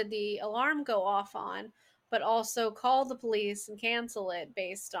floor did the alarm go off on? But also call the police and cancel it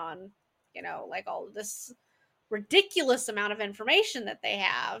based on, like all of this ridiculous amount of information that they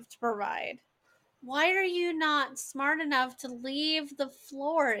have to provide. Why are you not smart enough to leave the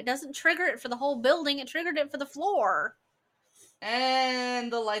floor? It doesn't trigger it for the whole building. It triggered it for the floor. And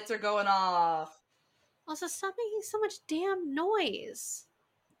the lights are going off. Also, stop making so much damn noise.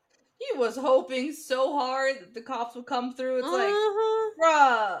 He was hoping so hard that the cops would come through. It's like,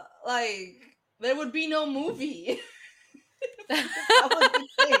 bruh, like, there would be no movie. I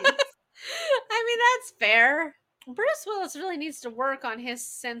mean, that's fair. Bruce Willis really needs to work on his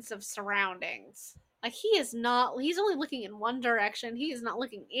sense of surroundings. Like, he's only looking in one direction. He is not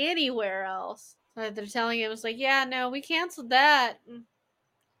looking anywhere else. So they're telling him, it's like, yeah, no, we canceled that.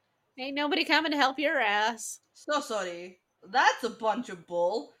 Ain't nobody coming to help your ass. So sorry. That's a bunch of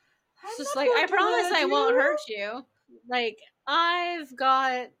bull. It's just like, I promise I won't hurt you. Like, I've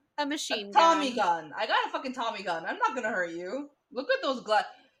got a machine gun. Tommy gun. I got a fucking Tommy gun. I'm not gonna hurt you. Look at those glasses.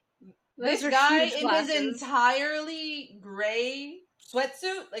 This guy in his entirely gray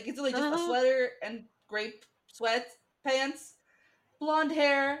sweatsuit, like it's like just a sweater and gray sweatpants, blonde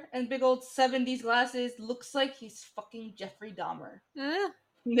hair, and big old 70s glasses, looks like he's fucking Jeffrey Dahmer.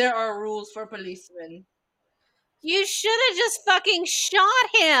 There are rules for policemen. You should have just fucking shot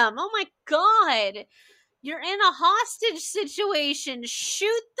him. Oh my god. You're in a hostage situation.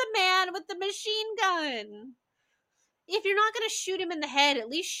 Shoot the man with the machine gun. If you're not going to shoot him in the head, at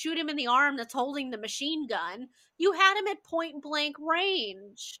least shoot him in the arm that's holding the machine gun. You had him at point blank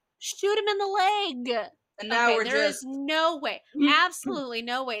range. Shoot him in the leg. And now Okay, we're there is just no way, absolutely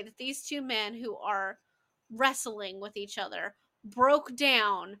no way that these two men who are wrestling with each other broke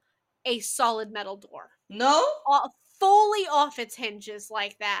down a solid metal door. no. Fully off its hinges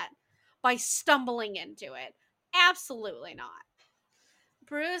like that by stumbling into it. Absolutely not.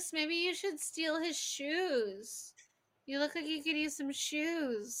 Bruce, maybe you should steal his shoes. You look like you could use some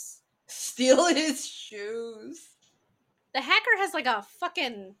shoes. Steal his shoes. The hacker has like a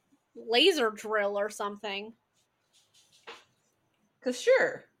fucking laser drill or something. 'Cause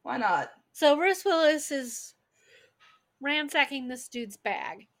sure, why not? So Bruce Willis is ransacking this dude's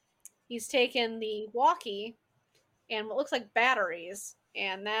bag. He's taken the walkie and what looks like batteries,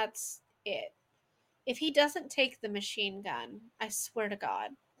 and that's it. If he doesn't take the machine gun, I swear to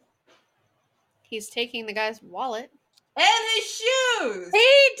God, he's taking the guy's wallet. And his shoes!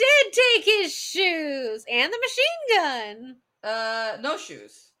 He did take his shoes and the machine gun. No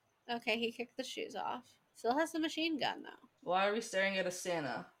shoes. Okay, he kicked the shoes off. Still has the machine gun, though. Why are we staring at a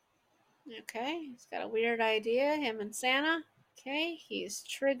Santa? Okay, he's got a weird idea, him and Santa. Okay, he's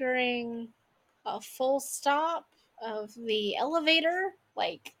triggering a full stop of the elevator,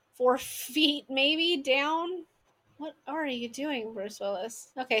 like 4 feet maybe down. What are you doing, Bruce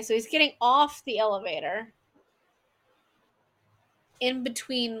Willis? Okay, so he's getting off the elevator. In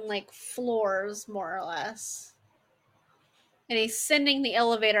between, like, floors, more or less. And he's sending the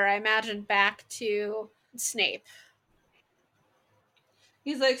elevator, I imagine, back to Snape.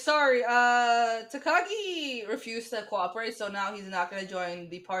 He's like, sorry, Takagi refused to cooperate, so now he's not gonna join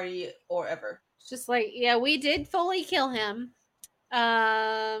the party or ever. It's just like, yeah, we did fully kill him.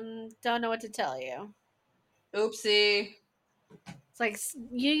 Don't know what to tell you. Oopsie. It's like,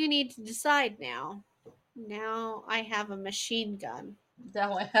 you need to decide now. Now I have a machine gun.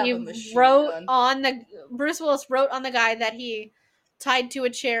 Now I have He a machine wrote gun. on the Bruce Willis wrote on the guy that he tied to a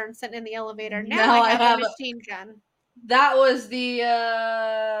chair and sent in the elevator. Now I have a machine gun. That was the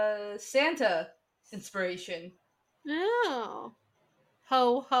Santa inspiration. Oh.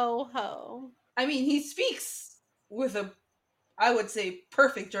 Ho, ho, ho. I mean, he speaks with a, I would say,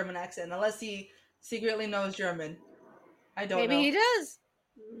 perfect German accent, unless he secretly knows German. I don't know. Maybe he does.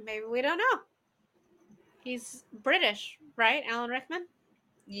 Maybe we don't know. He's British, right? Alan Rickman?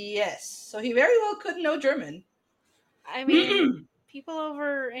 Yes. So he very well could know German. I mean, people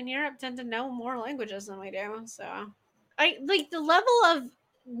over in Europe tend to know more languages than we do, so. I like the level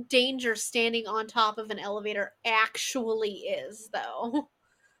of danger standing on top of an elevator actually is, though.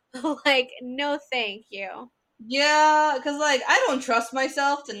 Like, no thank you. Yeah, because, like, I don't trust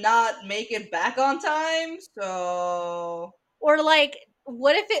myself to not make it back on time, so. Or, like,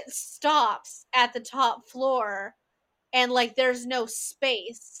 what if it stops at the top floor and, like, there's no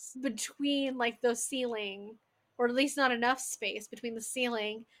space between, like, the ceiling, or at least not enough space between the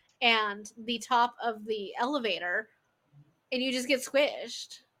ceiling and the top of the elevator, and you just get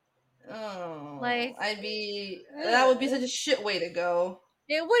squished? Oh. Like, that would be such a shit way to go.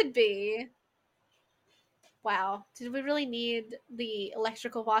 It would be. Wow. Did we really need the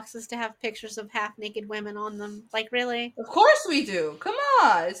electrical boxes to have pictures of half-naked women on them? Like, really? Of course we do. Come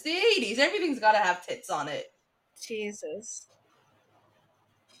on. It's the 80s. Everything's gotta have tits on it. Jesus.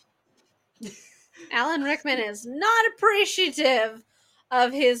 Alan Rickman is not appreciative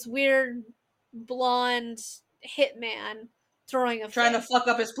of his weird blonde hitman throwing a Trying fit. to fuck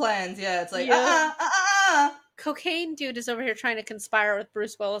up his plans. Yeah, it's like, Yeah. Cocaine dude is over here trying to conspire with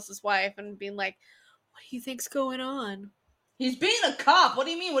Bruce Willis's wife and being like, what do you think's going on? He's being a cop. What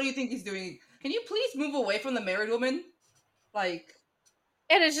do you mean? What do you think he's doing? Can you please move away from the married woman? Like.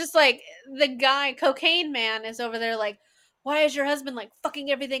 And it's just like, the guy, Cocaine Man, is over there like, why is your husband like fucking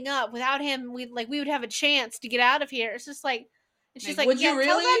everything up? Without him, we would have a chance to get out of here. It's just like, and she's like, would yeah, you really?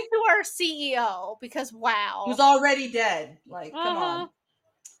 tell that to our CEO, because wow. He was already dead. Like, come on.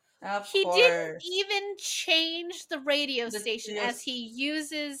 He didn't even change the radio station as he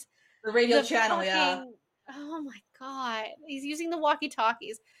uses the radio channel, fucking, yeah. Oh my god. He's using the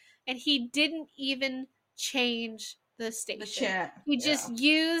walkie-talkies, and he didn't even change the station. He just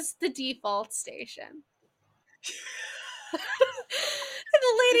used the default station. And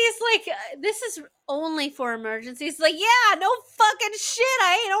the lady's like, this is only for emergencies. Like, yeah, no fucking shit.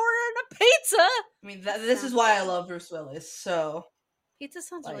 I ain't ordering a pizza. I mean, this is why I love Bruce Willis, so. Pizza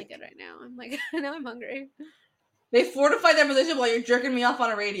sounds really good right now. I'm like, now I'm hungry. They fortified their position while you're jerking me off on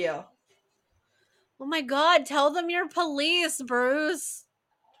a radio. Oh my god, tell them you're police, Bruce.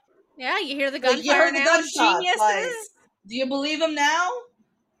 Yeah, you hear the gunfire now, geniuses? Like, do you believe him now?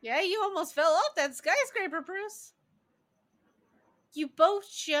 Yeah, you almost fell off that skyscraper, Bruce. You both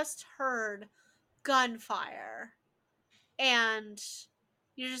just heard gunfire. And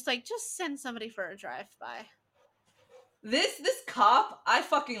You're just like, just send somebody for a drive-by. This cop, I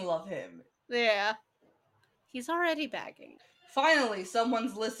fucking love him. Yeah. He's already bagging. Finally,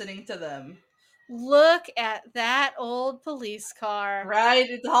 someone's listening to them. Look at that old police car. Right?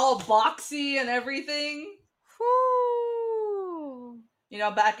 It's all boxy and everything. Whoo! You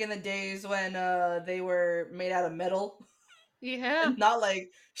know, back in the days when they were made out of metal. Yeah. And not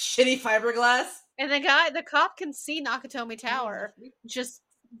like shitty fiberglass. And the cop can see Nakatomi Tower just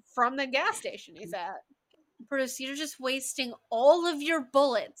from the gas station he's at. Bruce, you're just wasting all of your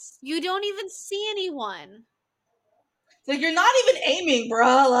bullets. You don't even see anyone. It's like, you're not even aiming,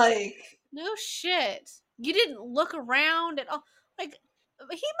 bruh. Like, no shit. You didn't look around at all. Like,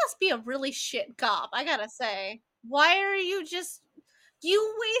 he must be a really shit cop, I gotta say. Why are you just...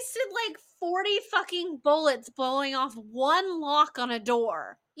 You wasted like 40 fucking bullets blowing off one lock on a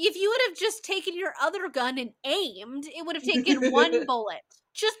door. If you would have just taken your other gun and aimed, it would have taken one bullet.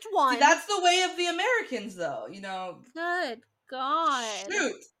 Just one. See, that's the way of the Americans, though. You know. Good God.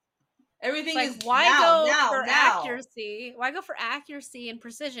 Shoot. Everything like, is why now, go now, for now. accuracy? Why go for accuracy and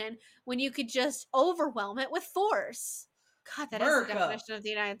precision when you could just overwhelm it with force? God, that is the definition of the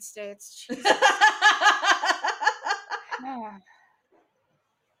United States. Jesus.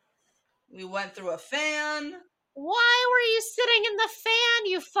 We went through a fan. Why were you sitting in the fan,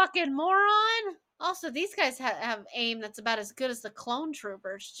 you fucking moron? Also, these guys have aim that's about as good as the clone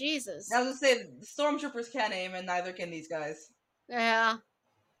troopers. Jesus. I was gonna say, the stormtroopers can't aim, and neither can these guys. Yeah.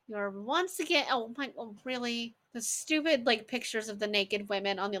 You're once again... Oh my... Oh, really? The stupid, like, pictures of the naked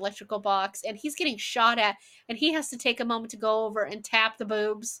women on the electrical box, and he's getting shot at, and he has to take a moment to go over and tap the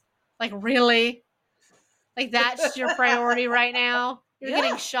boobs. Like, really? Like, that's your priority right now? You're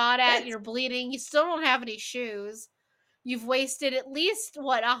getting shot at, you're bleeding, you still don't have any shoes. You've wasted at least,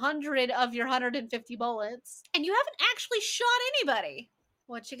 100 of your 150 bullets. And you haven't actually shot anybody.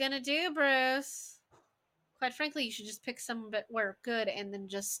 What you gonna do, Bruce? Quite frankly, you should just pick some that were good and then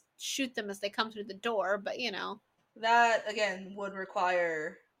just shoot them as they come through the door, but you know. That, again, would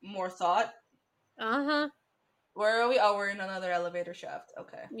require more thought. Uh-huh. Where are we? Oh, we're in another elevator shaft.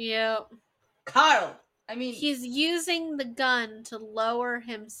 Okay. Yep. Carl! I mean... He's using the gun to lower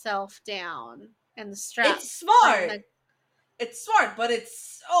himself down. And the strap... It's smart! It's smart, but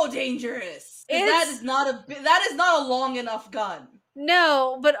it's so dangerous. That is not a long enough gun.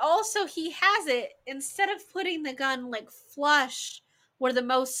 No, but also he has it, instead of putting the gun like flush where the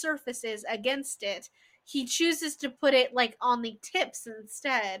most surface is against it, he chooses to put it like on the tips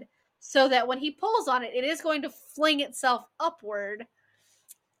instead, so that when he pulls on it, it is going to fling itself upward.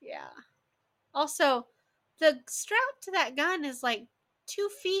 Yeah. Also, the strap to that gun is like 2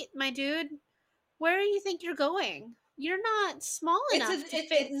 feet, my dude. Where do you think you're going? You're not small enough to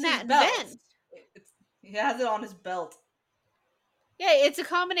fit in that vent. He has it on his belt. Yeah, it's a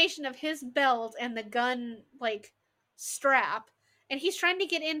combination of his belt and the gun, like, strap. And he's trying to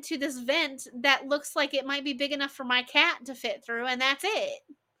get into this vent that looks like it might be big enough for my cat to fit through, and that's it.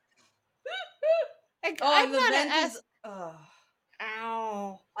 Like, the vent is...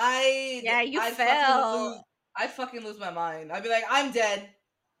 Ow. You fell. I'd fucking lose my mind. I'd be like, I'm dead.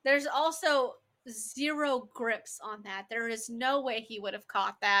 There's also 0 grips on that. There is no way he would have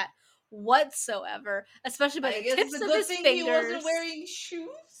caught that whatsoever, especially by the tips of his fingers. He wasn't wearing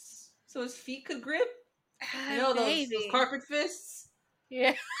shoes, so his feet could grip. You know, those carpet fists.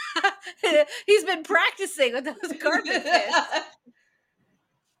 Yeah. He's been practicing with those carpet fists.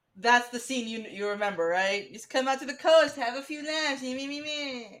 That's the scene you remember, right? Just come out to the coast, have a few naps,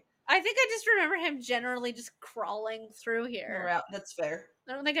 me. I think I just remember him generally just crawling through here. That's fair.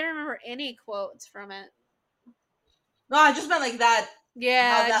 I don't think I remember any quotes from it. No, I just meant like that.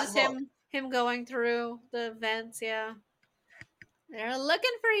 Yeah, just him going through the vents, yeah. They're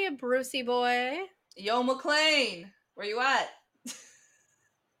looking for you, Brucey boy. Yo, McClane, where you at?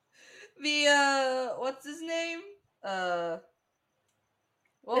 What's his name? This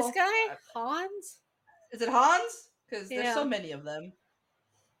guy? Hans? Is it Hans? Because there's so many of them.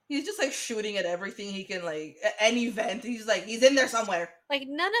 He's just, like, shooting at everything he can, like, at any vent. He's in there somewhere. Like,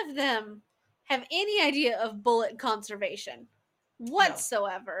 none of them have any idea of bullet conservation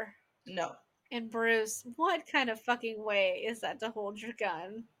whatsoever. No. And Bruce, what kind of fucking way is that to hold your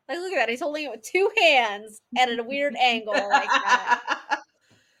gun? Like, look at that. He's holding it with 2 hands at a weird angle like that.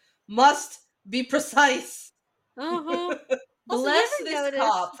 Must be precise. Uh-huh. Bless this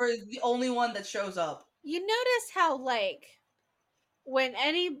cop for the only one that shows up. You notice how, like, when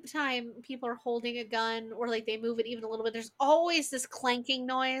any time people are holding a gun or, like, they move it even a little bit, there's always this clanking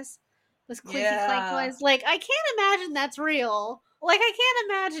noise. This clinky clank noise. Like, I can't imagine that's real. Like, I can't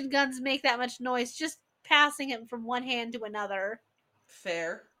imagine guns make that much noise just passing it from one hand to another.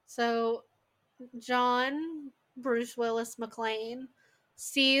 Fair. So John Bruce Willis McClane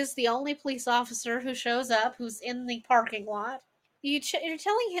sees the only police officer who shows up, who's in the parking lot. You're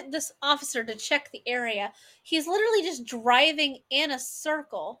telling this officer to check the area. He's literally just driving in a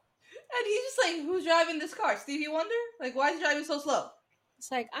circle. And he's just like, who's driving this car? Stevie Wonder? Like, why is he driving so slow?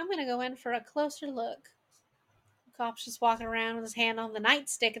 It's like, I'm gonna go in for a closer look. The cop's just walking around with his hand on the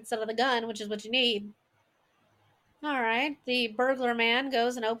nightstick instead of the gun, which is what you need. Alright, the burglar man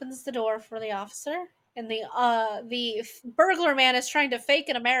goes and opens the door for the officer. And the burglar man is trying to fake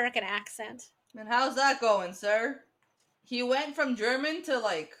an American accent. And how's that going, sir? He went from German to,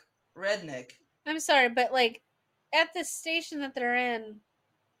 like, redneck. I'm sorry, but, like, at the station that they're in,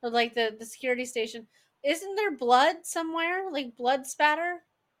 or, like, the security station, isn't there blood somewhere? Like, blood spatter?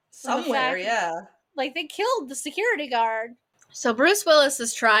 Somewhere, yeah. Like, they killed the security guard. So Bruce Willis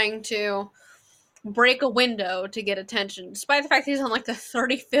is trying to break a window to get attention, despite the fact that he's on, like, the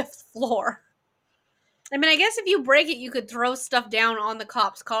 35th floor. I mean, I guess if you break it, you could throw stuff down on the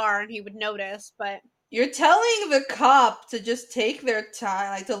cop's car and he would notice, but... You're telling the cop to just take their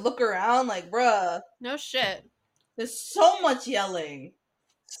time, like, to look around, like, bruh. No shit. There's so much yelling.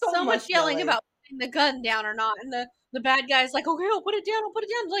 So much yelling about putting the gun down or not, and the bad guy's like, okay, I'll put it down.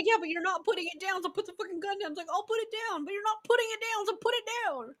 It's like, yeah, but you're not putting it down, so put the fucking gun down. It's like, I'll put it down, but you're not putting it down, so put it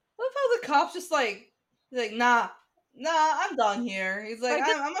down. I love how the cop's just like, nah, I'm done here. He's like,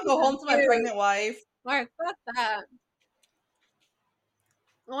 I'm gonna go home to my pregnant wife. Alright, fuck that.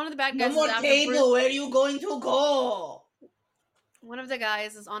 One of the bad guys no more table, where are you going to go? One of the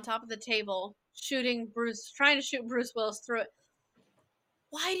guys is on top of the table, trying to shoot Bruce Willis through it.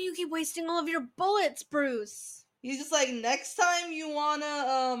 Why do you keep wasting all of your bullets, Bruce? He's just like, next time you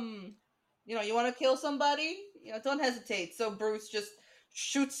wanna, you wanna kill somebody, don't hesitate. So Bruce just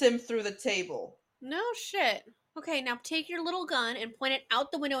shoots him through the table. No shit. Okay, now take your little gun and point it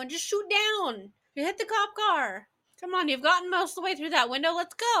out the window and just shoot down. You hit the cop car. Come on, you've gotten most of the way through that window.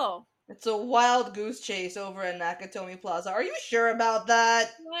 Let's go. It's a wild goose chase over at Nakatomi Plaza. Are you sure about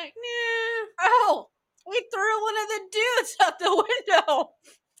that? Like, nah. Oh, we threw one of the dudes out the window.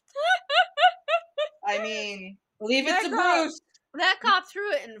 I mean, leave it to Bruce. That cop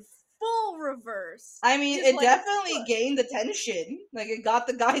threw it in full reverse. I mean, it definitely gained attention. Like, it got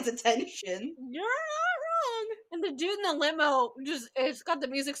the guy's attention. You're not wrong. And the dude in the limo it's got the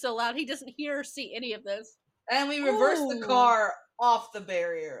music so loud he doesn't hear or see any of this. And we reversed the car off the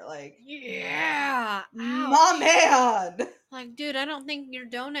barrier. Like, yeah. My man. Like, dude, I don't think your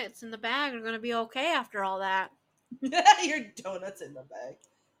donuts in the bag are going to be okay after all that. Your donuts in the bag.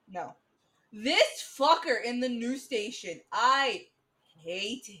 No. This fucker in the news station, I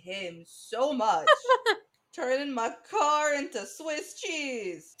hate him so much. Turning my car into Swiss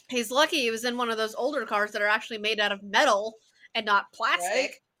cheese. He's lucky he was in one of those older cars that are actually made out of metal and not plastic.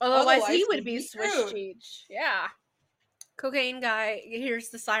 Right? Otherwise he would be Swiss cheese. Yeah. Cocaine guy hears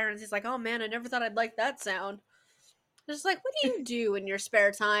the sirens. He's like, oh man, I never thought I'd like that sound. Just like, what do you do in your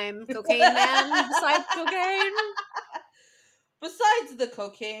spare time, cocaine man, besides cocaine? Besides the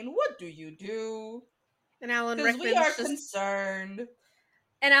cocaine, what do you do? And Alan Rickman's we are concerned.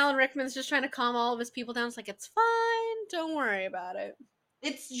 And Alan Rickman's just trying to calm all of his people down. It's like, it's fine. Don't worry about it.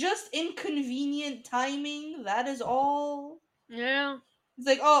 It's just inconvenient timing. That is all. Yeah. It's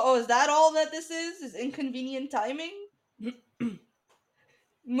like, oh, is that all that this is? Is inconvenient timing?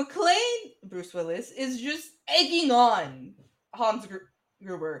 McClane, Bruce Willis, is just egging on Hans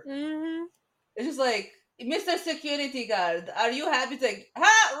Gruber. Mm-hmm. It's just like, Mr. Security Guard, are you happy? It's like,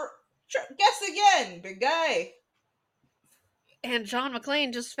 guess again, big guy. And John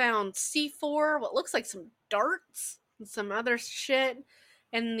McClane just found C4, what looks like some darts and some other shit.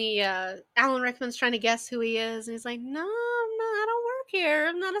 And the Alan Rickman's trying to guess who he is. And he's like, no, I don't work here.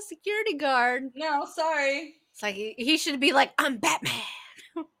 I'm not a security guard. No, sorry. It's like, he should be like, I'm Batman.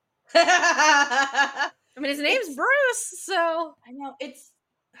 I mean, his name's Bruce, so. I know,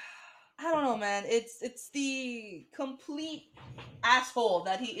 I don't know, man. It's the complete asshole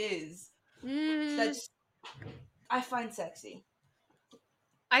that he is. That's I find sexy.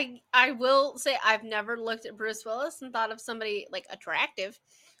 I will say I've never looked at Bruce Willis and thought of somebody like attractive.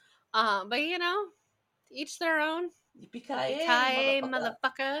 But each their own. Yippee-ki-yay,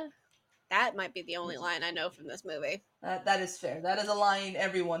 motherfucker. That might be the only line I know from this movie. That is fair. That is a line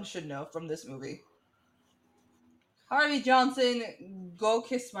everyone should know from this movie. Harvey Johnson, go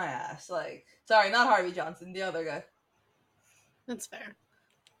kiss my ass. Like, sorry, not Harvey Johnson, the other guy. That's fair.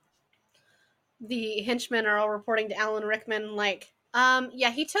 The henchmen are all reporting to Alan Rickman, like,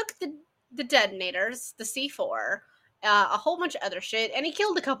 he took the detonators, the C4, a whole bunch of other shit, and he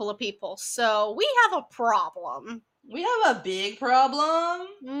killed a couple of people, so we have a problem. We have a big problem.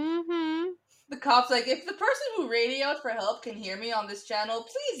 Mm-hmm. The cop's like, if the person who radioed for help can hear me on this channel,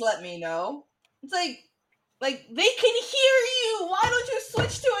 please let me know. It's like they can hear you. Why don't you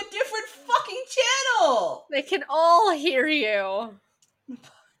switch to a different fucking channel? They can all hear you.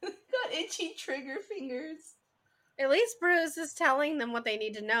 Got itchy trigger fingers. At least Bruce is telling them what they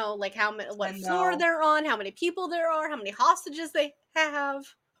need to know, like what floor know. they're on, how many people there are, how many hostages they have.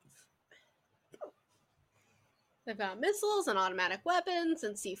 They've got missiles and automatic weapons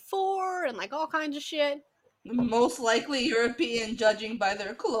and C4 and like all kinds of shit. Most likely European, judging by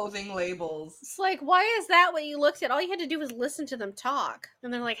their clothing labels. It's like, why is that what you looked at? All you had to do was listen to them talk.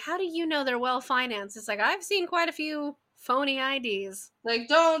 And they're like, how do you know they're well financed? It's like, I've seen quite a few phony IDs. Like,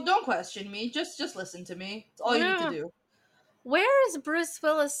 don't question me. Just listen to me. It's all you need to do. Where is Bruce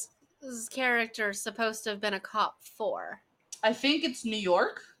Willis's character supposed to have been a cop for? I think it's New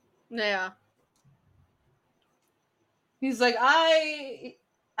York. Yeah. He's like,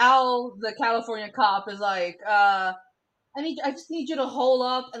 Al, the California cop, is like, I just need you to hold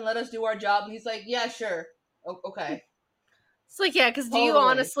up and let us do our job. And he's like, yeah, sure. Okay. It's like, yeah, because do you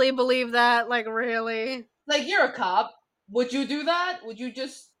honestly believe that? Like, really? Like, you're a cop. Would you do that? Would you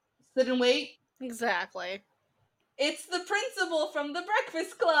just sit and wait? Exactly. It's the principal from The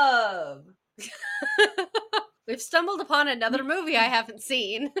Breakfast Club. We've stumbled upon another movie I haven't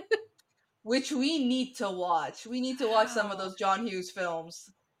seen. Which we need to watch. We need to watch some of those John Hughes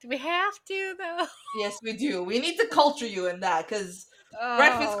films. Do we have to, though? Yes, we do. We need to culture you in that, because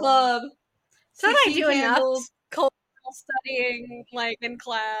Breakfast Club, so I do enough cultural studying, like, in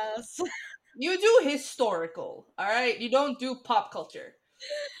class. You do historical, alright? You don't do pop culture.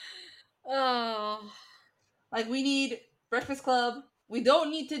 Oh. Like, we need Breakfast Club. We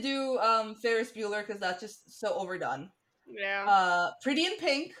don't need to do Ferris Bueller, because that's just so overdone. Yeah. Pretty in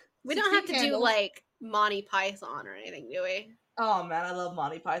Pink. We don't have to do, like, Monty Python or anything, do we? Oh, man, I love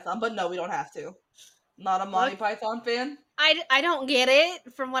Monty Python. But no, we don't have to. Not a Monty Python fan? I don't get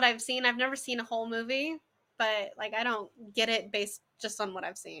it from what I've seen. I've never seen a whole movie. But, like, I don't get it based just on what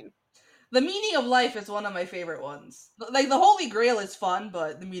I've seen. The Meaning of Life is one of my favorite ones. Like, the Holy Grail is fun,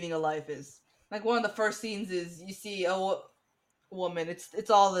 but The Meaning of Life is... Like, one of the first scenes is you see a woman. It's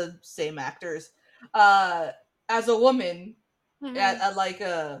all the same actors. As a woman,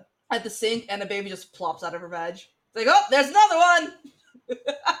 at the sink, and a baby just plops out of her vag. It's like, oh, there's another one!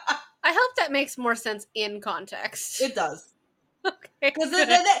 I hope that makes more sense in context. It does. Okay. Because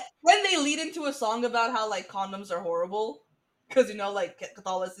then they lead into a song about how, like, condoms are horrible. Because, you know, like,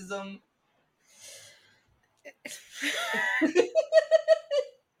 Catholicism. Okay.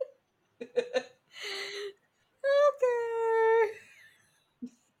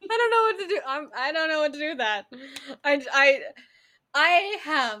 I don't know what to do. I don't know what to do with that. I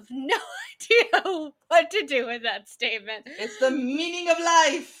have no idea what to do with that statement. It's the meaning of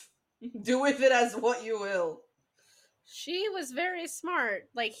life. Do with it as what you will. She was very smart.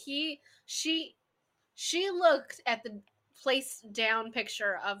 Like, she looked at the place down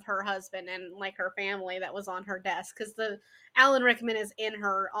picture of her husband and, like, her family that was on her desk, because the Alan Rickman is in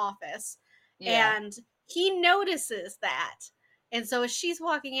her office. Yeah. And he notices that. And so as she's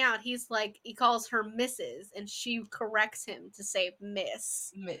walking out, he calls her Mrs., and she corrects him to say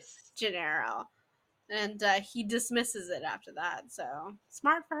Miss Gennaro. And he dismisses it after that. So,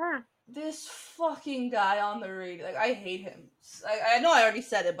 smart for her. This fucking guy on the radio, like, I hate him. I know I already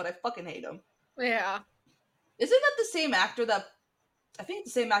said it, but I fucking hate him. Yeah. Isn't that the same actor that... I think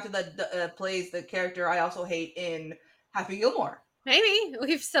it's the same actor that plays the character I also hate in Happy Gilmore. Maybe.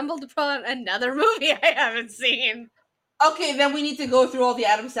 We've stumbled upon another movie I haven't seen. Okay, then we need to go through all the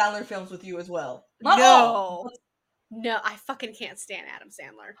Adam Sandler films with you as well. Not all. No, I fucking can't stand Adam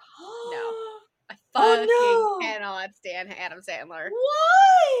Sandler. No. I fucking cannot stand Adam Sandler.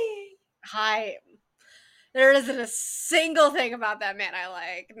 Why? There isn't a single thing about that man I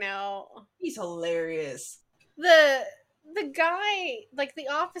like. No. He's hilarious. The guy, like, the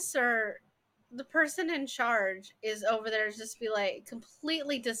officer, the person in charge is over there just be like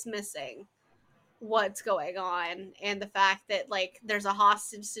completely dismissing what's going on and the fact that, like, there's a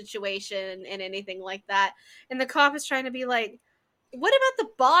hostage situation and anything like that. And the cop is trying to be like, what about the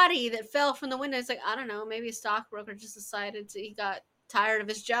body that fell from the window? It's like, I don't know, maybe a stockbroker just decided he got tired of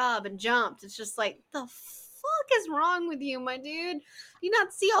his job and jumped. It's just like, the fuck is wrong with you, my dude? Do you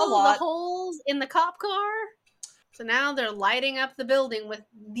not see all of the holes in the cop car? So now they're lighting up the building with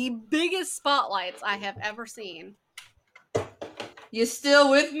the biggest spotlights I have ever seen. You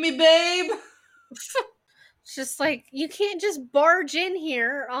still with me, babe? It's just like, you can't just barge in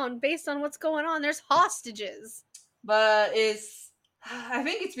here based on what's going on. There's hostages. But it's I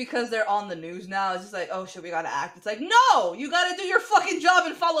think it's because they're on the news now. It's just like, oh shit, we gotta act. It's like, no, you gotta do your fucking job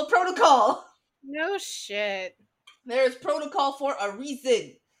and follow protocol. No shit. There's protocol for a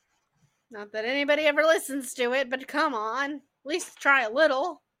reason. Not that anybody ever listens to it, but come on. At least try a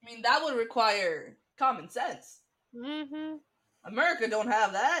little. I mean, that would require common sense. Mm-hmm. America don't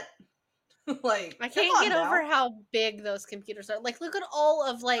have that. Like, I can't get over how big those computers are. Like, look at all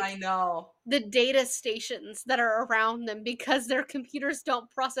of, like, I know. the data stations that are around them because their computers don't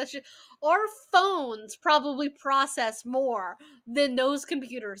process it. Our phones probably process more than those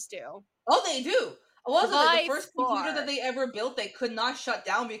computers do. Oh, they do. Wasn't it the first computer far. that they ever built? They could not shut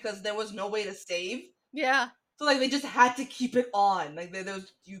down because there was no way to save. Yeah. So like they just had to keep it on. Like there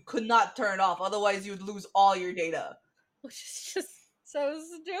was, you could not turn it off, otherwise you would lose all your data. Which is just so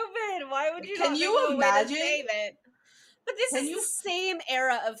stupid. Why would you Can not you think of a way to imagine? save it? But this Can is you- the same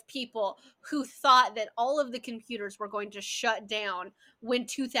era of people who thought that all of the computers were going to shut down when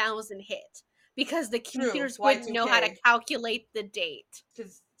 2000 hit because the computers wouldn't know how to Y2K. calculate the date.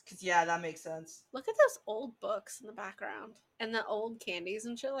 Because yeah, that makes sense. Look at those old books in the background and the old candies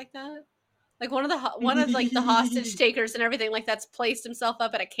and shit like that. Like one of like the hostage takers and everything like that's placed himself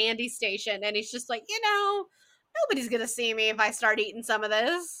up at a candy station and he's just like, nobody's gonna see me if I start eating some of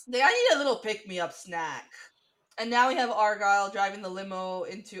this. I need a little pick-me-up snack. And now we have Argyle driving the limo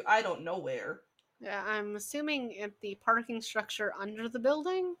into I don't know where. Yeah, I'm assuming at the parking structure under the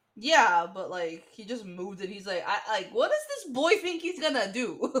building. Yeah, but like he just moved it. He's like, what does this boy think he's gonna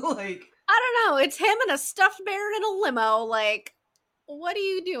do? Like, I don't know. It's him and a stuffed bear in a limo. Like, what are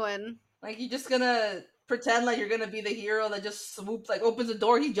you doing? like you just gonna pretend like you're gonna be the hero that just swoops, like opens the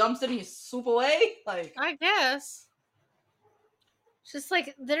door, he jumps in, and he swoop away. Like, I guess. It's just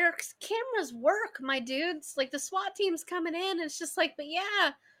like their cameras work, my dudes. Like the SWAT team's coming in. And it's just like, but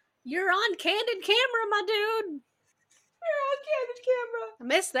yeah, you're on candid camera, my dude. You're on candid camera. I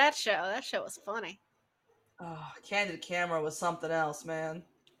missed that show. That show was funny. Oh, candid camera was something else, man.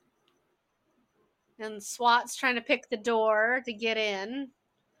 And SWAT's trying to pick the door to get in.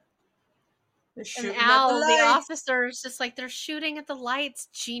 They're And shooting Al, at the the lights. officer's just like, they're shooting at the lights,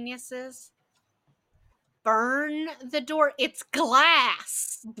 geniuses. Burn the door. It's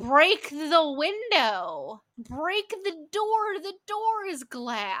glass. Break the window. Break the door. The door is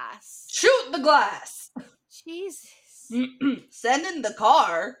glass. Shoot the glass. Jesus. Send in the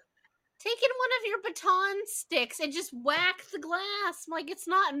car. Take in one of your baton sticks and just whack the glass. Like it's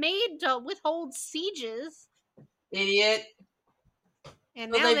not made to withhold sieges. Idiot.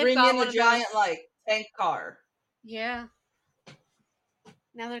 And So now they bring got in one a of giant, those... like, tank car. Yeah.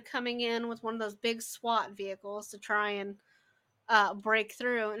 Now they're coming in with one of those big SWAT vehicles to try and break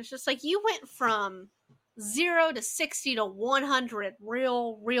through. And it's just like, you went from 0 to 60 to 100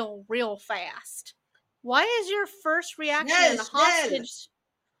 real fast. Why is your first reaction in a hostage...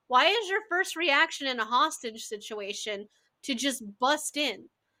 Why is your first reaction in a hostage situation to just bust in?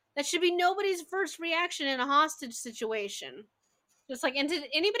 That should be nobody's first reaction in a hostage situation. Just like, and did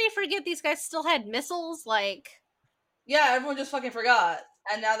anybody forget these guys still had missiles? Like, yeah, everyone just fucking forgot.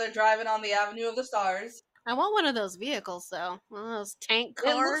 And now they're driving on the Avenue of the Stars. I want one of those vehicles though. One of those tank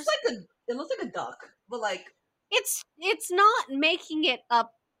cars. It looks like a duck, but like it's not making it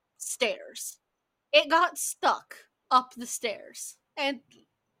upstairs. It got stuck up the stairs, and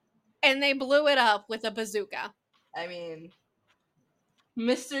they blew it up with a bazooka. I mean,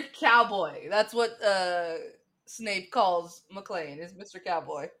 Mr. Cowboy. That's what Snape calls McClane, is Mr.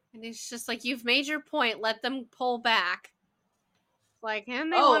 Cowboy. And it's just like, you've made your point. Let them pull back. Like,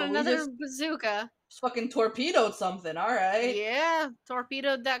 and they want another bazooka. Just fucking torpedoed something. All right. Yeah,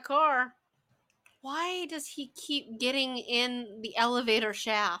 torpedoed that car. Why does he keep getting in the elevator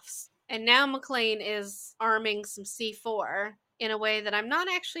shafts? And now McClane is arming some C4 in a way that I'm not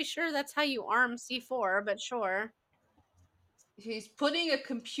actually sure that's how you arm C4, but sure. He's putting a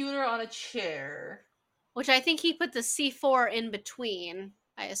computer on a chair. Which I think he put the C4 in between,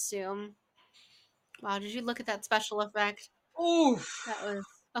 I assume. Wow, did you look at that special effect? Oof. That was...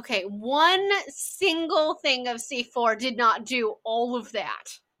 Okay, one single thing of C4 did not do all of that.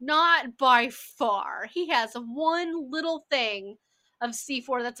 Not by far. He has one little thing of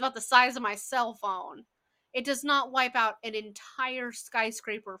C4 that's about the size of my cell phone. It does not wipe out an entire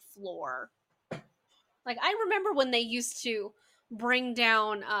skyscraper floor. Like, I remember when they used to bring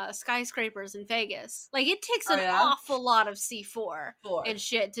down skyscrapers in Vegas. Like, it takes an awful lot of C4 and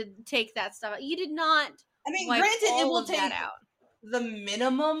shit to take that stuff out. You did not... I mean, wipe granted, it will take out. The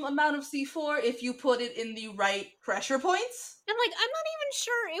minimum amount of C4 if you put it in the right pressure points. And, like, I'm not even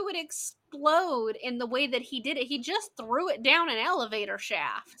sure it would explode in the way that he did it. He just threw it down an elevator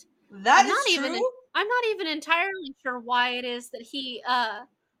shaft. That is true. I'm not even entirely sure why it is that he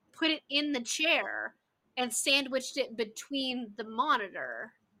put it in the chair and sandwiched it between the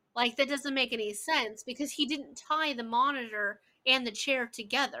monitor. Like that doesn't make any sense because he didn't tie the monitor and the chair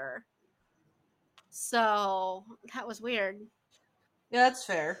together. So that was weird. Yeah, that's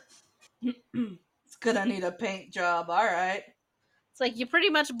fair. It's gonna need a paint job. All right. It's like you pretty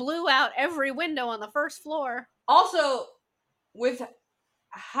much blew out every window on the first floor. Also, with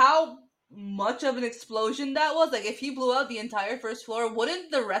how much of an explosion that was, like if he blew out the entire first floor,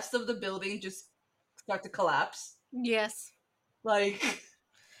 wouldn't the rest of the building just start to collapse? Yes. Like,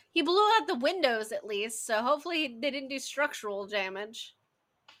 He blew out the windows at least, so hopefully they didn't do structural damage.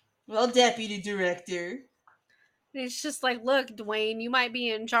 well, deputy director. It's just like, look, Dwayne, you might be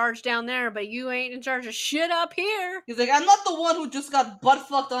in charge down there, but you ain't in charge of shit up here. He's like, I'm not the one who just got butt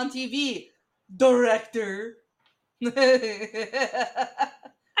fucked on TV, director. I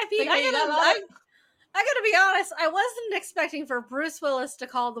mean, I gotta be honest, I wasn't expecting for Bruce Willis to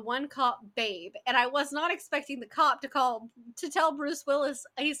call the one cop babe, and I was not expecting the cop to tell Bruce Willis,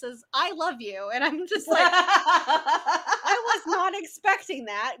 he says, I love you, and I'm just like, I was not expecting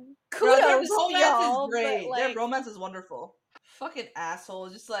that. Kudos Bro, their to romance y'all, is great. but, Their romance is wonderful. Fucking asshole.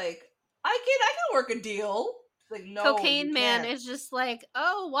 Just like, I can work a deal. Like, no, Cocaine Man is just like,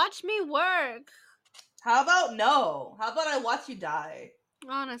 oh, watch me work. How about no? How about I watch you die?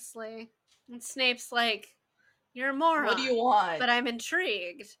 Honestly. And Snape's like, you're a moron. What do you want? But I'm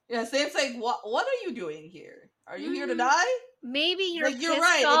intrigued. Yeah, Snape's like, what are you doing here? Are you here to die? Maybe you're like, you're pissed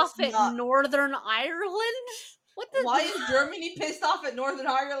right, off at not... Northern Ireland? What the... Why is Germany pissed off at Northern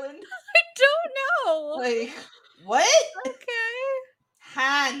Ireland? I don't know. Like, what? Okay.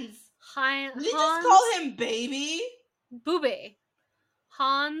 Hans. Hans. Did you just call him baby? Booby.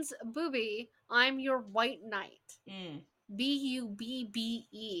 Hans Booby, I'm your white knight.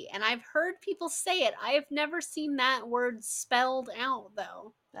 Bubbe. And I've heard people say it. I have never seen that word spelled out,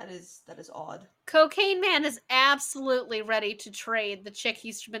 though. That is odd. Cocaine Man is absolutely ready to trade the chick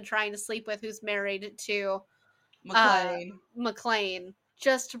he's been trying to sleep with who's married to McClane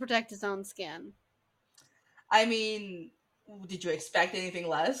just to protect his own skin. I mean, did you expect anything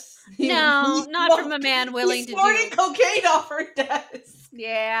less? No, not from a man willing to do cocaine off her desk.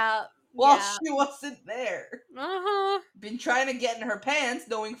 Yeah. While she wasn't there. Uh-huh. Been trying to get in her pants,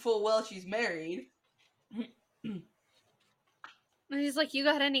 knowing full well she's married. And he's like, you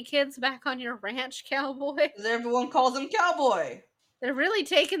got any kids back on your ranch, cowboy? Because everyone calls him cowboy. They're really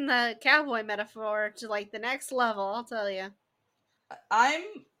taking the cowboy metaphor to, like, the next level, I'll tell you. I'm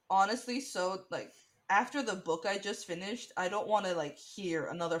honestly so, like, after the book I just finished, I don't want to, like, hear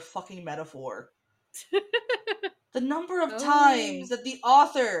another fucking metaphor. The number of times that the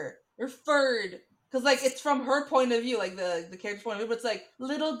author referred, because, like, it's from her point of view, like, the character's point of view, but it's like,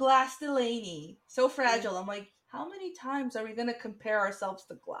 little glass Delaney, so fragile. I'm like, how many times are we going to compare ourselves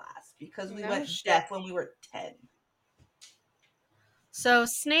to glass? Because we went deaf when we were 10. So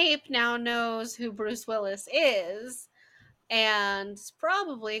Snape now knows who Bruce Willis is, and is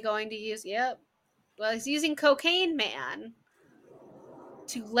probably going to use, he's using Cocaine Man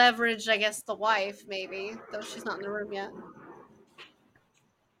to leverage, I guess, the wife, maybe, though she's not in the room yet.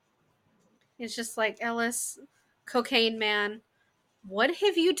 It's just like, Ellis, Cocaine Man, what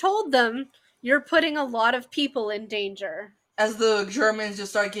have you told them? You're putting a lot of people in danger. As the Germans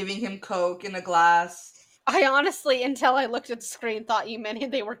just start giving him coke in a glass. I honestly, until I looked at the screen, thought you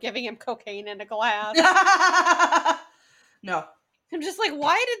meant they were giving him cocaine in a glass. No. I'm just like,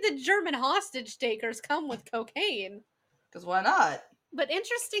 why did the German hostage takers come with cocaine? Because why not? But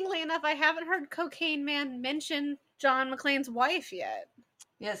interestingly enough, I haven't heard Cocaine Man mention John McClane's wife yet.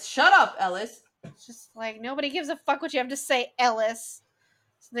 Yes, shut up, Ellis. It's just like, nobody gives a fuck what you have to say, Ellis.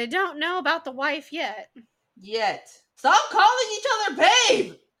 So they don't know about the wife yet. Stop calling each other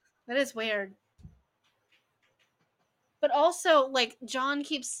babe! That is weird. But also, like,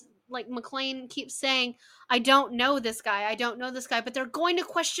 McClane keeps saying, I don't know this guy, but they're going to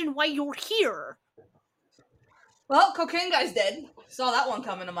question why you're here. Well, Cocaine Guy's dead. Saw that one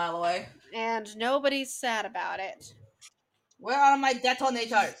coming a mile away. And nobody's sad about it. Where are my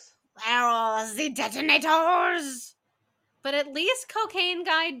detonators? Where are the detonators? But at least Cocaine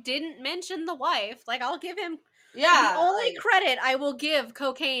Guy didn't mention the wife. Like, I'll give him... Yeah. The only credit I will give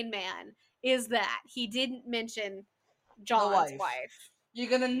Cocaine Man is that he didn't mention John's wife. You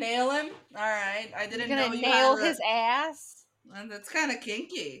gonna nail him? Alright. I didn't know you nail his ass? And that's kind of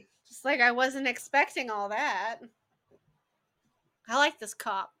kinky. Just like I wasn't expecting all that. I like this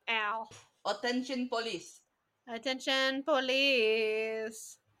cop. Ow. Attention, police. Attention,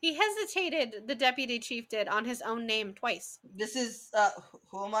 police. He hesitated, the deputy chief did, on his own name twice. This is,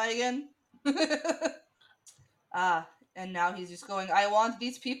 who am I again? And now he's just going, I want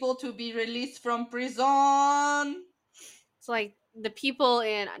these people to be released from prison. It's like the people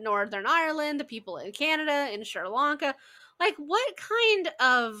in Northern Ireland, the people in Canada, in Sri Lanka. Like, what kind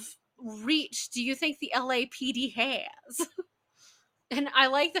of reach do you think the LAPD has? And I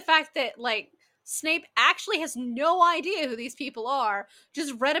like the fact that, like, Snape actually has no idea who these people are,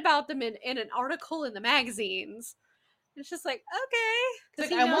 just read about them in an article in the magazines. It's just like, okay.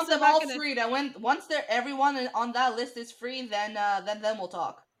 Because I want them all freed. And once everyone on that list is free, then we'll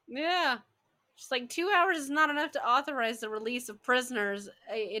talk. Yeah. Just like 2 hours is not enough to authorize the release of prisoners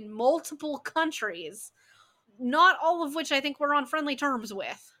in multiple countries. Not all of which I think we're on friendly terms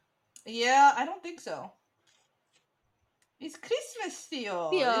with. Yeah, I don't think so. It's Christmas, Theo.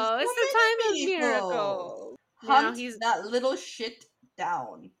 Theo, it's the time of miracles. Hunt that little shit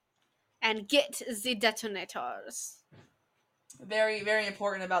down. And get the detonators. Very, very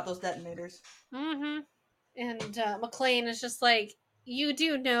important about those detonators. Mm-hmm. And McClane is just like, you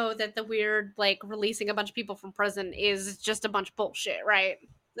do know that the weird, like, releasing a bunch of people from prison is just a bunch of bullshit, right?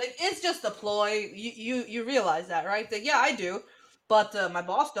 Like, it's just a ploy. You realize that, right? Like, yeah, I do. But my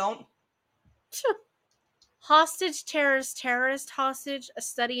boss don't. Hostage, terrorist, hostage, a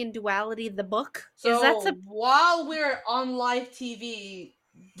study in duality, the book. So while we're on live TV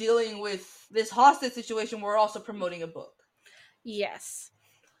dealing with this hostage situation, we're also promoting a book. Yes.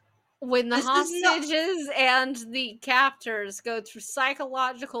 When the hostages and the captors go through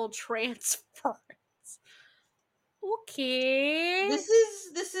psychological transference. Okay.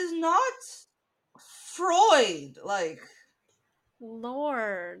 This is not Freud, like.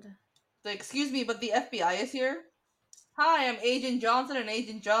 Lord. Excuse me, but the FBI is here. Hi, I'm Agent Johnson and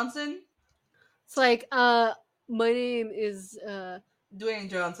Agent Johnson. It's like, my name is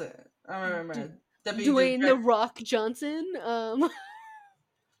Dwayne Johnson. I remember. Dwayne the Rock Johnson.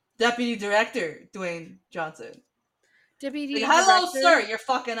 Deputy Director Dwayne Johnson. Deputy Director. Hello, sir. You're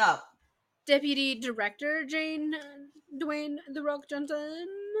fucking up. Deputy Director Dwayne the Rock Johnson.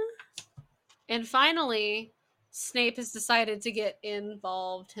 And finally, Snape has decided to get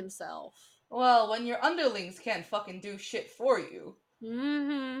involved himself. Well, when your underlings can't fucking do shit for you.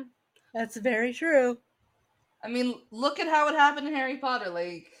 Mm-hmm. That's very true. I mean, look at how it happened in Harry Potter.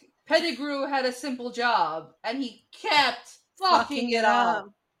 Like, Pettigrew had a simple job, and he kept fucking it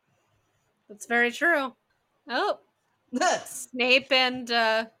up. That's very true. Oh. Snape and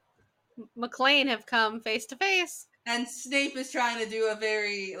McClane have come face to face. And Snape is trying to do a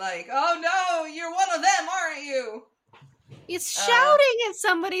very, like, oh no, you're one of them, aren't you? It's shouting at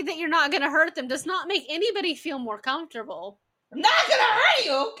somebody that you're not going to hurt them does not make anybody feel more comfortable. I'm not going to hurt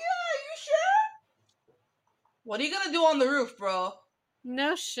you, okay? You sure? What are you going to do on the roof, bro?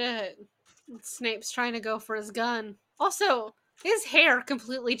 No shit. Snape's trying to go for his gun. Also, his hair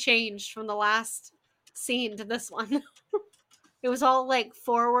completely changed from the last scene to this one. It was all, like,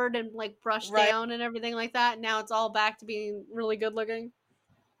 forward and, like, brushed down and everything like that. Now it's all back to being really good looking.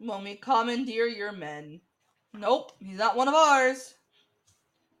 When we commandeer your men. Nope, he's not one of ours.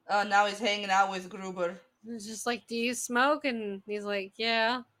 Now he's hanging out with Gruber. It's just like, do you smoke? And he's like,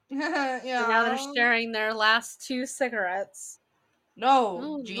 yeah. Yeah. And now they're sharing their last 2 cigarettes. No,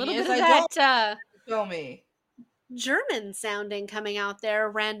 Ooh, genius, little bit of that, show me. German sounding coming out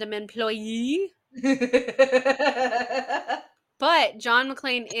there, random employee. But John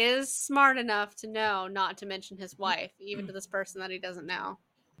McClane is smart enough to know not to mention his wife, even to this person that he doesn't know.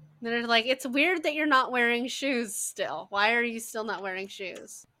 They're like, it's weird that you're not wearing shoes still. Why are you still not wearing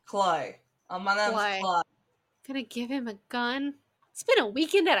shoes? Clay. My name's Clay. Gonna give him a gun? It's been a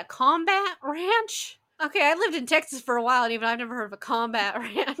weekend at a combat ranch? Okay, I lived in Texas for a while, and even I've never heard of a combat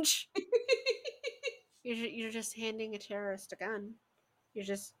ranch. You're just handing a terrorist a gun. You're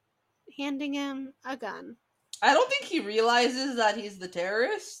just handing him a gun. I don't think he realizes that he's the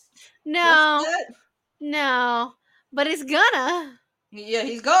terrorist. No. But he's gonna. Yeah,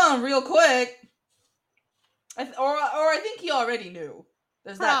 he's gone real quick. Or I think he already knew.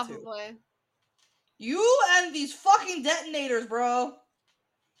 There's Probably. That too. You and these fucking detonators, bro.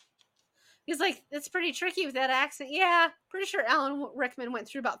 He's like, it's pretty tricky with that accent. Yeah, pretty sure Alan Rickman went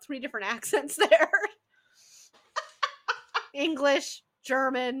through about 3 different accents there. English,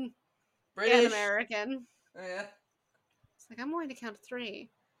 German, British, and American. Oh, yeah. It's like, I'm going to count 3.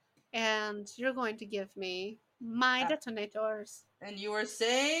 And you're going to give me my detonators. And you were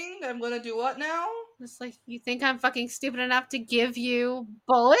saying I'm going to do what now? It's like, you think I'm fucking stupid enough to give you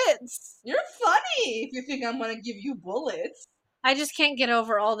bullets? You're funny if you think I'm going to give you bullets. I just can't get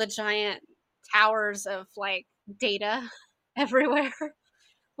over all the giant towers of, like, data everywhere.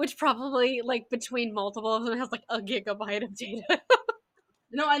 Which probably, like, between multiple of them has, like, a gigabyte of data.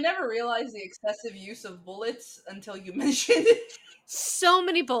 No, I never realized the excessive use of bullets until you mentioned it. So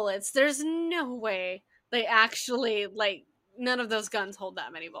many bullets. There's no way they actually, like, none of those guns hold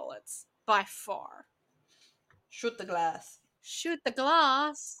that many bullets. By far. Shoot the glass. Shoot the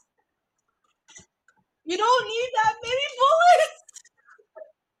glass. You don't need that many bullets!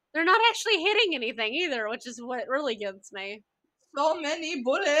 They're not actually hitting anything either, which is what really gets me. So many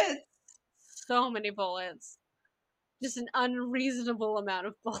bullets! So many bullets. Just an unreasonable amount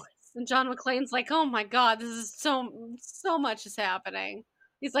of bullets. And John McClane's like, oh my god, this is so much is happening.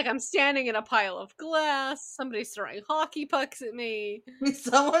 He's like, I'm standing in a pile of glass. Somebody's throwing hockey pucks at me.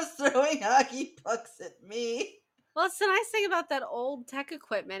 Someone's throwing hockey pucks at me. Well, that's the nice thing about that old tech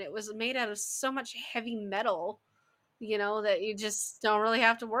equipment. It was made out of so much heavy metal, you know, that you just don't really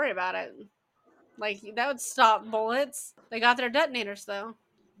have to worry about it. Like, that would stop bullets. They got their detonators, though.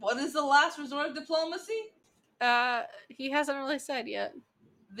 What is the last resort of diplomacy? He hasn't really said yet.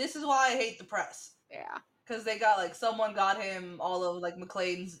 This is why I hate the press. Yeah. Because they got, like, someone got him all of, like,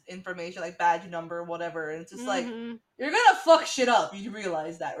 McClane's information, like, badge number, whatever, and it's just like, you're gonna fuck shit up. You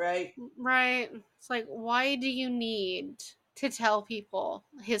realize that, right? Right. It's like, why do you need to tell people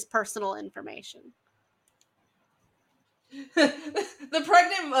his personal information? The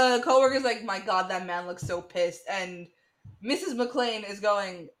pregnant co-worker's like, my god, that man looks so pissed, and Mrs. McClane is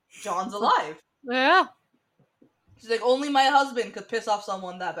going, John's alive. Yeah. She's like, only my husband could piss off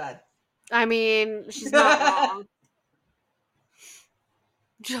someone that bad. I mean, she's not wrong.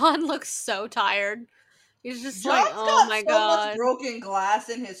 John looks so tired. He's just John's like, oh my god. Much broken glass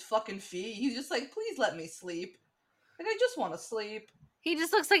in his fucking feet. He's just like, please let me sleep. Like, I just want to sleep. He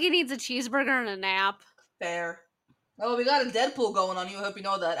just looks like he needs a cheeseburger and a nap. Fair. Oh, we got a Deadpool going on. You hope you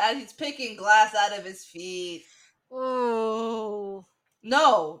know that. As he's picking glass out of his feet. Oh.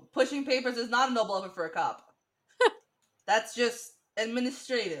 No, pushing papers is not a noble effort for a cop. That's just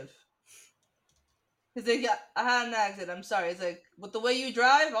administrative. He's like, yeah, I had an accident. I'm sorry. It's like, with the way you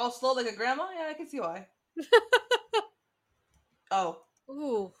drive, all slow like a grandma? Yeah, I can see why. Oh.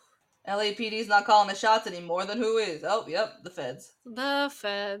 Ooh. LAPD's not calling the shots anymore. Then who is? Oh, yep, the feds. The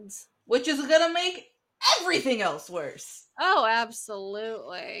feds. Which is gonna make everything else worse. Oh,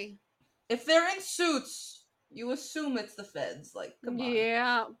 absolutely. If they're in suits, you assume it's the feds. Like, come on.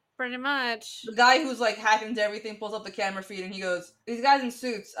 Yeah, pretty much. The guy who's like hacked into everything pulls up the camera feed and he goes, these guys in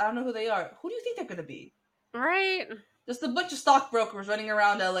suits, I don't know who they are. Who do you think they're gonna be? Right? Just a bunch of stockbrokers running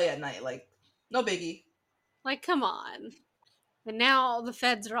around LA at night. Like, no biggie. Like, come on. And now the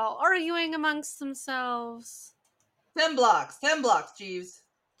feds are all arguing amongst themselves. 10 blocks, Jeeves.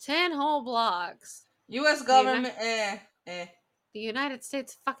 10 whole blocks. U.S. government, The United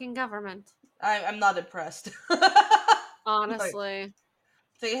States fucking government. I'm not impressed. Honestly. Like,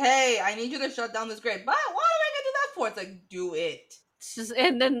 say, hey, I need you to shut down this grade. But why am I gonna do that for? It's like, do it. Just,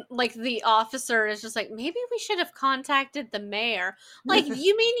 and then, like, the officer is just like, maybe we should have contacted the mayor. Like,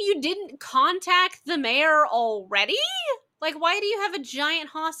 you mean you didn't contact the mayor already? Like, why do you have a giant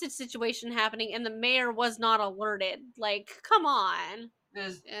hostage situation happening and the mayor was not alerted? Like, come on.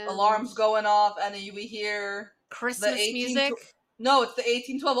 There's alarms going off, and then we hear Christmas music. No, it's the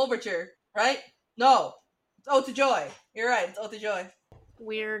 1812 overture, right? No, it's Ode to Joy. You're right, it's Ode to Joy.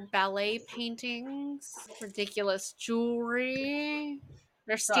 Weird ballet paintings, ridiculous jewelry.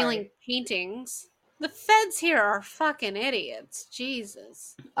 They're stealing paintings. The feds here are fucking idiots.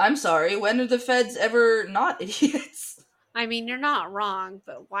 Jesus. I'm sorry, when are the feds ever not idiots? I mean, you're not wrong,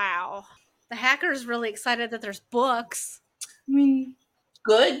 but wow. The hacker's really excited that there's books. I mean,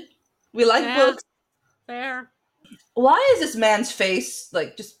 good. We like books. Fair. Why is this man's face,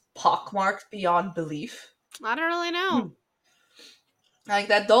 like, just pockmarked beyond belief? I don't really know. Like,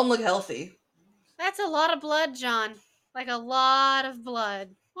 that don't look healthy. That's a lot of blood, John. Like, a lot of blood.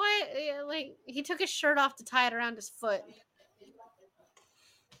 Why? Like, he took his shirt off to tie it around his foot.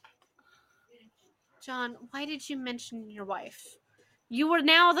 John, why did you mention your wife? You were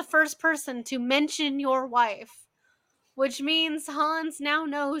now the first person to mention your wife. Which means Hans now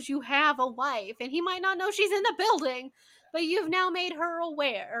knows you have a wife. And he might not know she's in the building. But you've now made her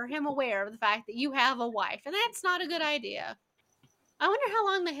aware, or him aware of the fact that you have a wife. And that's not a good idea. I wonder how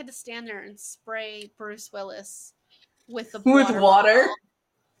long they had to stand there and spray Bruce Willis with the water.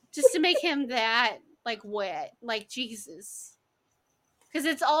 Just to make him that, like, wet. Like, Jesus. Because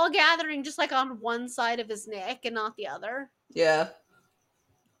it's all gathering just, like, on one side of his neck and not the other. Yeah.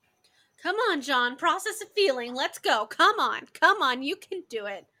 Come on, John. Process a feeling. Let's go. Come on. You can do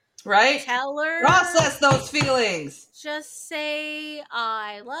it. Right? Tell her. Process those feelings. Just say,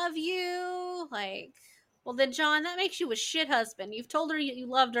 I love you. Like, Well, then, John, that makes you a shit husband. You've told her you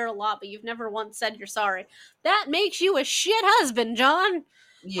loved her a lot, but you've never once said you're sorry. That makes you a shit husband, John.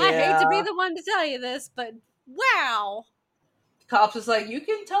 I hate to be Yeah. the one to tell you this, but wow. Cops is like, you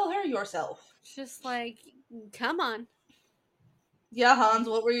can tell her yourself. Just like, come on. Yeah, Hans,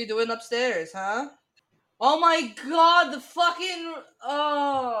 what were you doing upstairs, huh? Oh my god, the fucking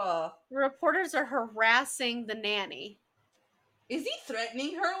Reporters are harassing the nanny. is he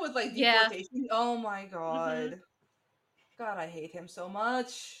threatening her with like Yeah. deportation? Oh my Mm-hmm. god. God, I hate him so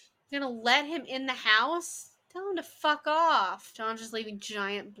much. Gonna let him in the house? Tell him to fuck off. John's just leaving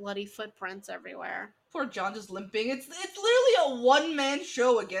giant bloody footprints everywhere. Poor John just limping. It's literally a one-man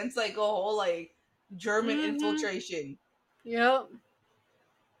show against like a whole like German infiltration. Yep.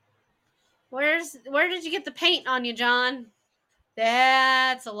 Where did you get the paint on you, John?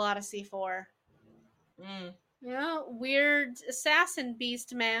 That's a lot of C4. Mm. Yeah, weird assassin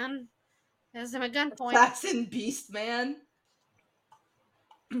beast man has him at gunpoint. Assassin beast man.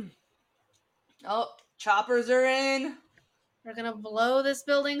 Oh, choppers are in. We're gonna blow this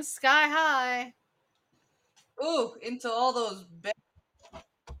building sky high. Ooh, into all those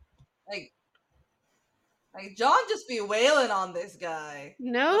like John just be wailing on this guy.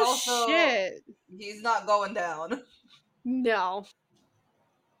 No But also shit. he's not going down. No.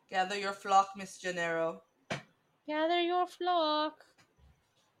 Gather your flock, Miss Gennaro. Gather your flock.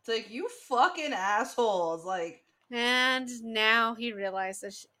 It's like, you fucking assholes. Like, And now he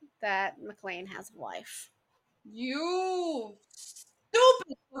realizes that McClane has a wife. you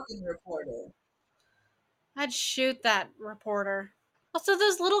stupid fucking reporter. I'd shoot that reporter. Also,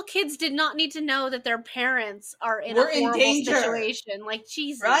 those little kids did not need to know that their parents are in We're a in horrible danger. situation. Like,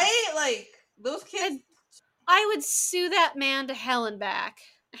 Jesus. Right? Like, those kids. I would sue that man to hell and back.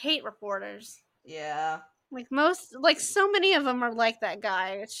 I hate reporters. Yeah. Like so many of them are like that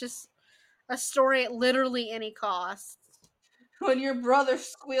guy. It's just a story at literally any cost. When your brother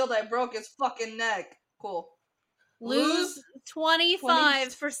squealed, I broke his fucking neck. Cool. Lose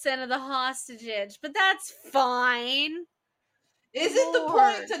 25% of the hostage, but that's fine. Isn't the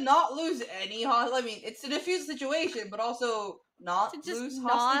point to not lose any hostage? I mean, it's to defuse the situation, but also not to just lose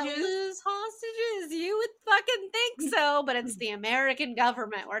not hostages? lose hostages? You would fucking think so, but it's the American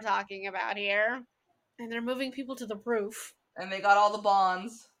government we're talking about here. And they're moving people to the roof. And they got all the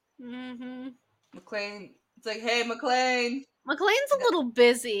bonds. Mm-hmm. McClane. It's like, hey, McClane. McClane's a little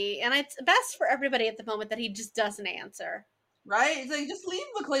busy, and it's best for everybody at the moment that he just doesn't answer. Right? It's like, just leave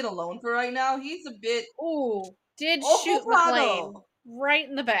McClane alone for right now. He's a bit. Ooh, did shoot McClane right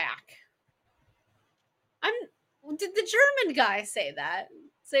in the back. Did the German guy say that?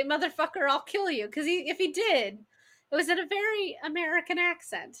 Say, motherfucker, I'll kill you. Because if he did, it was in a very American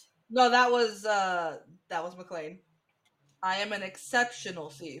accent. No, that was McClane. I am an exceptional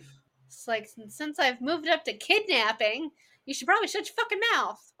thief. It's like, since I've moved up to kidnapping, you should probably shut your fucking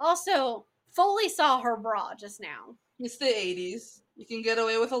mouth. Also, Foley saw her bra just now. It's the 80s. You can get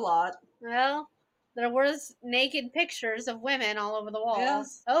away with a lot. Well, there was naked pictures of women all over the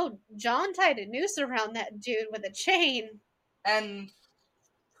walls. Yeah. Oh, John tied a noose around that dude with a chain. And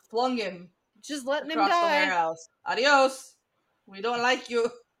flung him. Just letting him across die. the warehouse. Adios. We don't like you.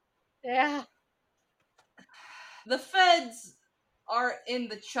 Yeah. The feds are in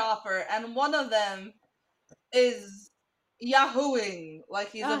the chopper, and one of them is yahooing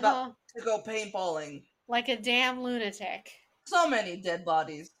like he's about to go paintballing. Like a damn lunatic. So many dead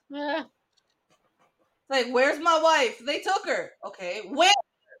bodies. Yeah. Like, where's my wife? They took her. Okay, where?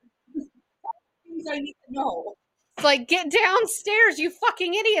 Things I need to know. It's like, get downstairs, you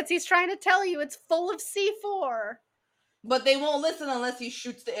fucking idiots. He's trying to tell you it's full of C4. But they won't listen unless he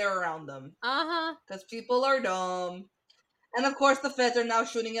shoots the air around them. Uh-huh. Because people are dumb. And of course the feds are now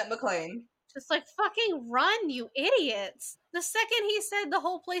shooting at McClane. Just like, fucking run, you idiots. The second he said the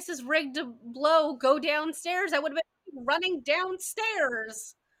whole place is rigged to blow, go downstairs, I would have been running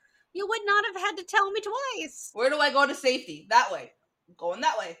downstairs. You would not have had to tell me twice. Where do I go to safety? That way. I'm going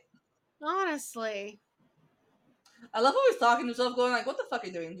that way. Honestly. I love how he's talking to himself, going like, what the fuck are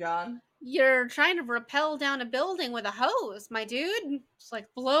you doing, John? You're trying to rappel down a building with a hose, my dude. Just like,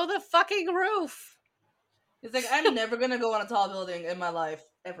 blow the fucking roof. He's like, I'm never gonna go on a tall building in my life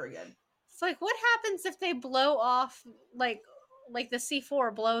ever again. It's like, what happens if they blow off, like the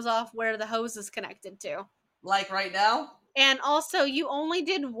C4 blows off where the hose is connected to? Like right now? And also, you only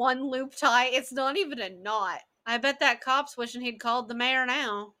did one loop tie. It's not even a knot. I bet that cop's wishing he'd called the mayor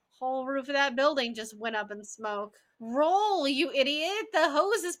now. Whole roof of that building just went up in smoke. Roll, you idiot! The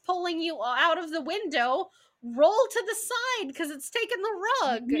hose is pulling you out of the window. Roll to the side, because it's taking the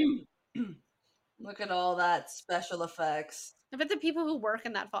rug. Look at all that special effects. I bet the people who work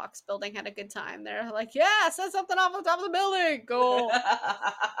in that Fox building had a good time. They're like, yeah, set something off on top of the building. Cool.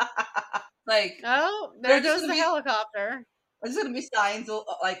 Like, Oh, there there's just goes gonna the be helicopter. there's gonna be signs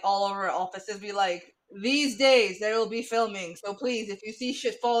like all over offices, be like, these days there will be filming, so please, if you see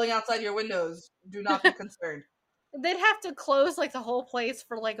shit falling outside your windows, do not be concerned. They'd have to close like the whole place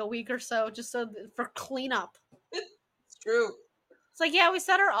for like a week or so just for cleanup. It's true. It's like, yeah, we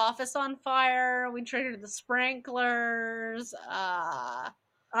set our office on fire. We triggered the sprinklers.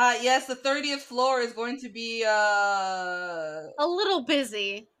 Yes, the 30th floor is going to be A little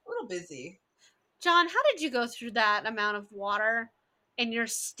busy. a little busy. John, how did you go through that amount of water and you're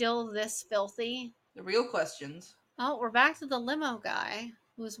still this filthy? The real questions. Oh, we're back to the limo guy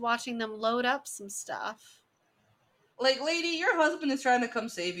who's watching them load up some stuff. Like, lady, your husband is trying to come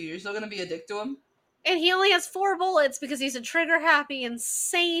save you. You're still gonna be a dick to him? And he only has 4 bullets because he's a trigger happy,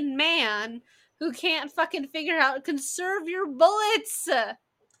 insane man who can't fucking figure out how to conserve your bullets.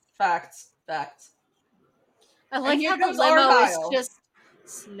 Facts. Facts. I like how the comes limo is Argyle. just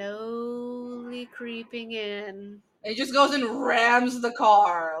slowly creeping in. And he just goes and rams the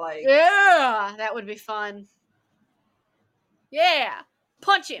car. Like, Yeah, that would be fun. Yeah,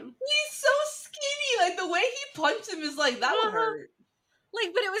 punch him. he's so skinny. Like, the way he punched him is like, that would hurt.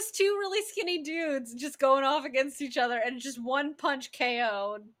 Like, but it was 2 really skinny dudes just going off against each other and just one punch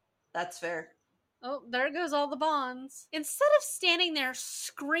KO'd. That's fair. Oh, there goes all the bonds. Instead of standing there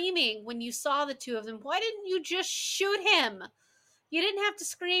screaming when you saw the 2 of them, why didn't you just shoot him? You didn't have to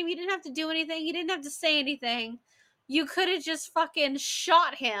scream. You didn't have to do anything. You didn't have to say anything. You could have just fucking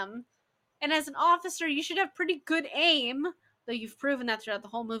shot him. And as an officer, you should have pretty good aim. Though you've proven that throughout the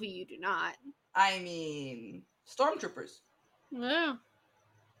whole movie you do not. I mean, stormtroopers. Yeah.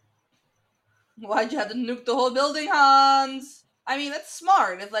 Why'd you have to nuke the whole building, Hans? I mean, that's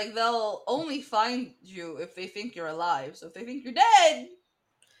smart. It's like they'll only find you if they think you're alive. So if they think you're dead...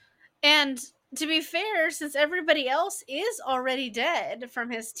 And to be fair, since everybody else is already dead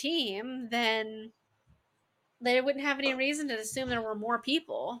from his team, then they wouldn't have any reason to assume there were more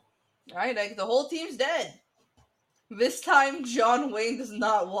people. Right, like, the whole team's dead. This time, John Wayne does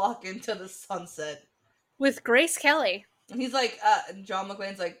not walk into the sunset. With Grace Kelly. And he's like, John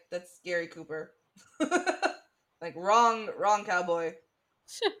McClane's like, that's Gary Cooper. Like, wrong cowboy.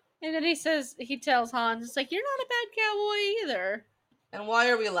 And then he tells Hans, it's like, you're not a bad cowboy either. And why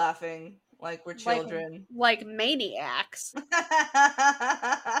are we laughing? Like we're children. Like maniacs.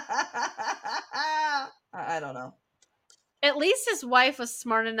 I don't know. At least his wife was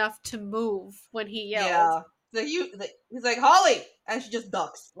smart enough to move when he yelled. Yeah. So he's like, Holly! And she just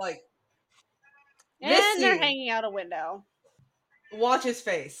ducks. Like, and they're hanging out a window. Watch his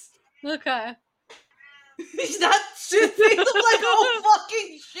face. Okay. He's not shit. He's like, oh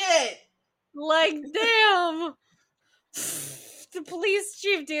fucking shit. Like, damn. The police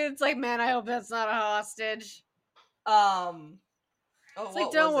chief dude's like, man, I hope that's not a hostage. It's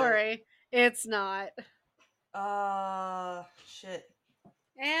like, don't worry, it's not. Shit.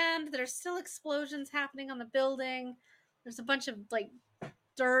 And there's still explosions happening on the building. There's a bunch of like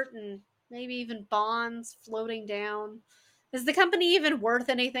dirt and maybe even bonds floating down. Is the company even worth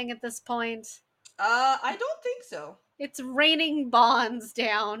anything at this point? I don't think so. It's raining bonds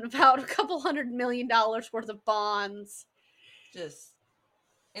down, about $200 million worth of bonds. Just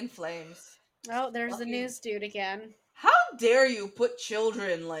in flames. Oh, there's the news dude again. How dare you put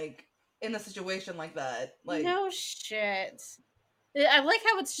children, like, in a situation like that? Like, no shit. I like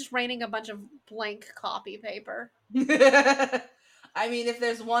how it's just raining a bunch of blank copy paper. I mean, if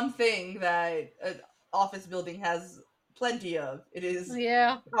there's one thing that an office building has plenty of, it is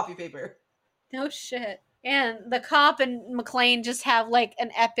copy paper. No shit. And the cop and McClane just have, like,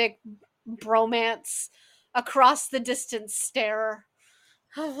 an epic bromance across the distance stare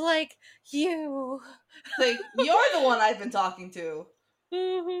of, like, you. Like, you're the one I've been talking to.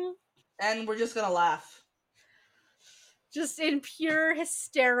 Mm-hmm. And we're just gonna laugh. Just in pure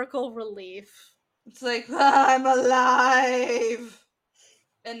hysterical relief. It's like, I'm alive!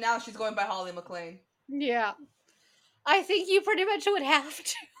 And now she's going by Holly McClane. Yeah. I think you pretty much would have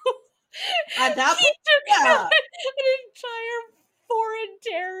to. At that point, took an entire foreign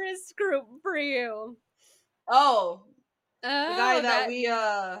terrorist group for you. Oh. The guy that we,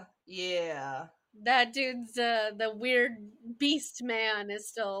 yeah. That dude's, the weird beast man is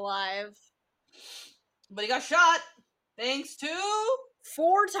still alive. But he got shot. Thanks to...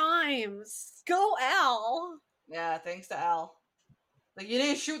 4 times. Go, Al. Yeah, thanks to Al. Like, you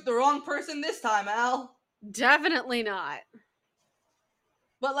didn't shoot the wrong person this time, Al. Definitely not.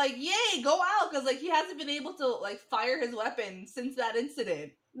 But, like, yay, go Al, because, like, he hasn't been able to, like, fire his weapon since that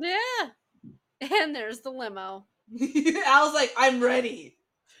incident. Yeah. And there's the limo. I was like, I'm ready.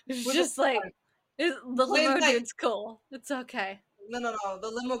 It's With just like the limo like, dude's cool. It's okay. no. The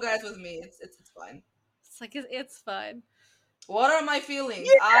limo guy's with me. It's fine. It's like it's fine. What are my feelings?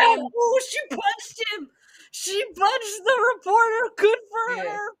 Yeah! I am. Oh, she punched him. She punched the reporter. Good for Yeah.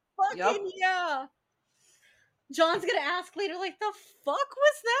 her. Yup. Fucking yeah. John's gonna ask later, like, the fuck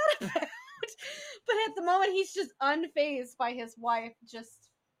was that about? But at the moment, he's just unfazed by his wife just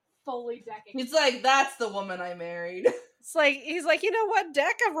fully decking. He's like, that's the woman I married. It's like, he's like, you know what,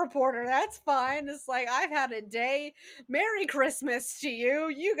 deck a reporter, that's fine. It's like, I've had a day. Merry Christmas to you.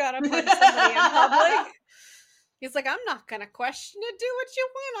 You gotta punch somebody in public. He's like, I'm not gonna question it. Do what you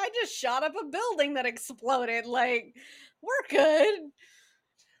want. I just shot up a building that exploded. Like, we're good.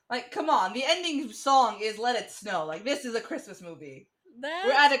 Like, come on. The ending song is Let It Snow. Like, this is a Christmas movie. That's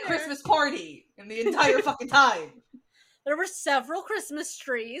We're at a fair. Christmas party in the entire fucking time. There were several Christmas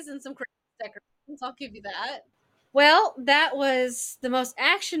trees and some Christmas decorations. I'll give you that. Well, that was the most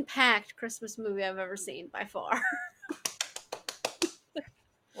action-packed Christmas movie I've ever seen by far.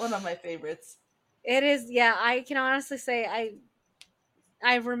 One of my favorites. It is, yeah, I can honestly say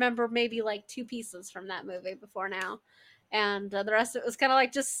I remember maybe like 2 pieces from that movie before now. And the rest of it was kind of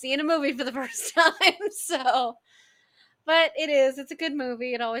like just seeing a movie for the first time. So, but it's a good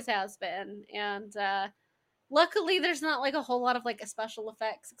movie. It always has been. And luckily there's not like a whole lot of like special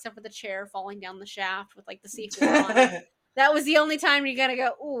effects except for the chair falling down the shaft with like the sequel on it. That was the only time you're gonna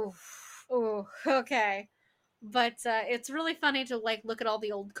go, ooh, okay. But it's really funny to like look at all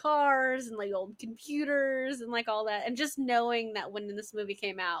the old cars and like old computers and like all that, and just knowing that when this movie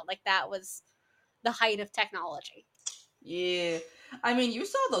came out, like that was the height of technology. Yeah. I mean, you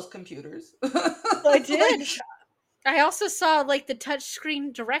saw those computers. I did. Like, I also saw like the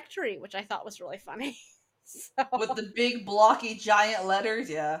touchscreen directory, which I thought was really funny. So, with the big blocky giant letters,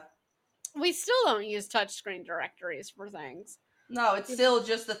 yeah. We still don't use touchscreen directories for things. No, it's still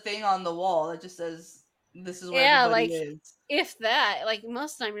just a thing on the wall that just says this is where everybody like, is. If that, like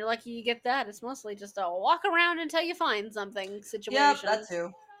most of the time you're lucky you get that. It's mostly just a walk around until you find something situation. Yeah, that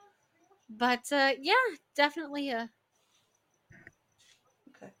too. But yeah, definitely a.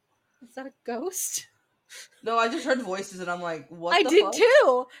 Okay. Is that a ghost? No, I just heard voices and I'm like, what I the did fuck?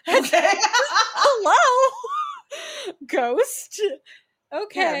 too. Okay. Hello, ghost.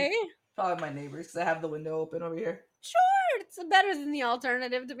 Okay. Yeah, probably my neighbors because I have the window open over here. Sure, it's better than the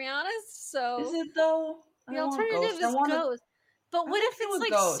alternative, to be honest. So is it though? The alternative is ghost. But what if it's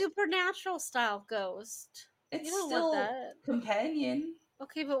like ghost. Supernatural style ghost? It's you don't still want that. Companion.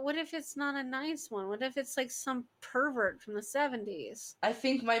 Okay, but what if it's not a nice one? What if it's like some pervert from the 70s? I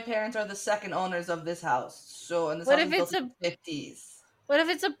think my parents are the second owners of this house. So, and this What house if is it's built in the 50s. What if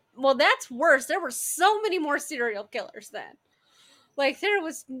it's a. Well, that's worse. There were so many more serial killers then. Like, there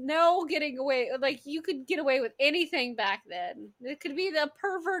was no getting away. Like, you could get away with anything back then. It could be the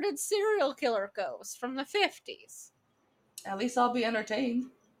perverted serial killer ghost from the 50s. At least I'll be entertained.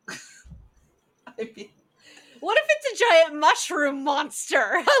 I mean, what if it's a giant mushroom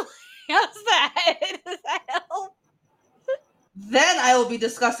monster? How's that? Does that help? Then I will be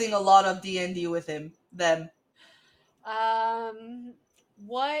discussing a lot of D&D with him. Then.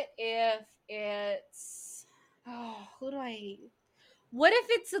 What if it's... Oh, who do I... What if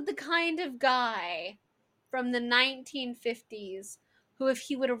it's the kind of guy from the 1950s who, if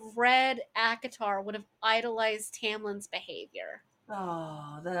he would have read ACOTAR, would have idolized Tamlin's behavior?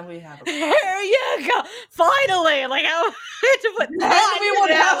 Oh, then we have a There you go. Finally, like I had to put then we would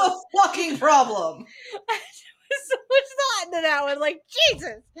have a fucking problem. So much thought into that one. Like,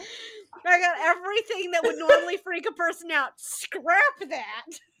 Jesus, I got everything that would normally freak a person out. Scrap that.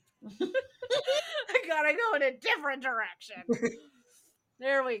 I gotta go in a different direction.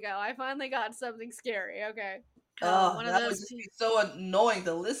 There we go. I finally got something scary. Okay. Oh, that would just be so annoying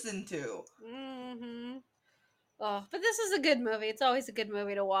to listen to. Mm-hmm. Oh, but this is a good movie. It's always a good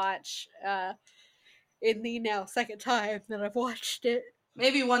movie to watch. In the now second time that I've watched it.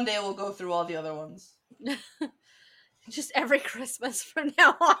 Maybe one day we'll go through all the other ones. Just every Christmas from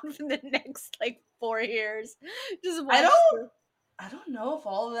now on for the next like 4 years. Just watch. I don't know if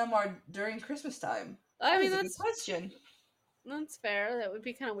all of them are during Christmas time. I mean, that's a good question. That's fair. That would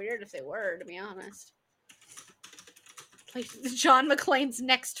be kind of weird if they were, to be honest. Like, John McClane's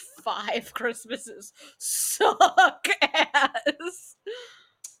next 5 Christmases suck ass.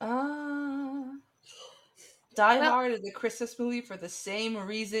 Die Hard is a Christmas movie for the same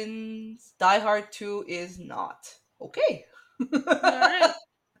reasons Die Hard 2 is not. Okay. Alright.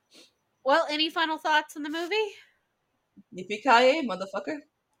 Well, any final thoughts on the movie? Yippee-ki-yay, motherfucker.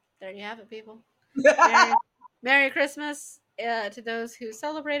 There you have it, people. Merry Christmas to those who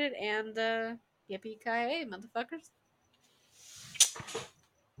celebrate it, and Yippee-ki-yay, motherfuckers.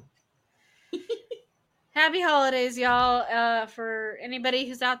 Happy holidays, y'all. For anybody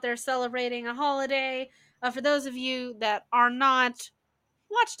who's out there celebrating a holiday, for those of you that are not,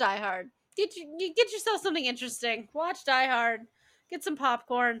 watch Die Hard. Get yourself something interesting. Watch Die Hard. Get some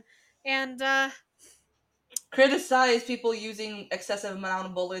popcorn. And, criticize people using excessive amount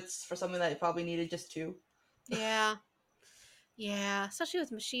of bullets for something that you probably needed just 2. yeah. Yeah, especially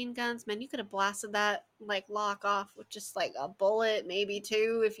with machine guns, man, you could have blasted that, like, lock off with just, like, a bullet, maybe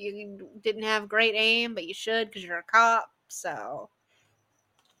 2, if you didn't have great aim, but you should because you're a cop, so.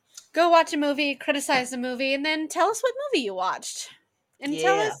 Go watch a movie, criticize the movie, and then tell us what movie you watched. And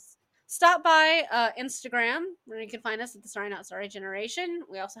tell us, stop by Instagram, where you can find us at the Sorry Not Sorry Generation.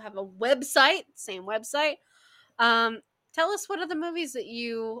 We also have a website, same website. Tell us what are the movies that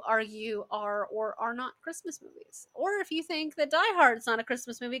you argue are or are not Christmas movies. Or if you think that Die Hard's not a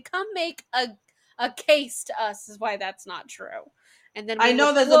Christmas movie, come make a case to us is why that's not true. And then I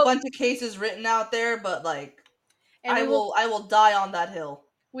know there's a bunch of cases written out there, but like, I will die on that hill.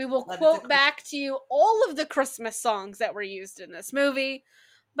 We will quote back to you all of the Christmas songs that were used in this movie.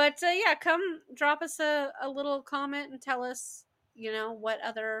 But yeah, come drop us a little comment and tell us, what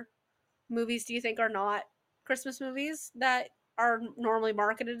other movies do you think are not Christmas movies that are normally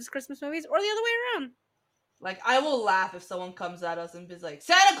marketed as Christmas movies, or the other way around. Like, I will laugh if someone comes at us and is like,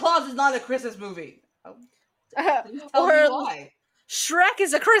 Santa Claus is not a Christmas movie. Tell me why. Shrek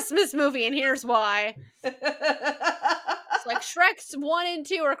is a Christmas movie, and here's why. It's like Shrek's 1 and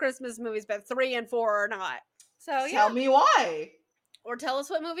 2 are Christmas movies, but 3 and 4 are not. So yeah. Tell me why. Or tell us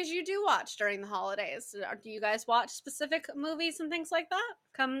what movies you do watch during the holidays. Do you guys watch specific movies and things like that?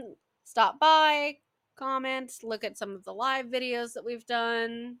 Come stop by, comment, look at some of the live videos that we've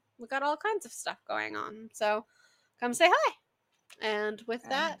done. We've got all kinds of stuff going on. So come say hi. And with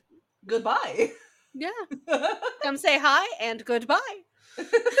that, goodbye. Yeah. Come say hi and goodbye.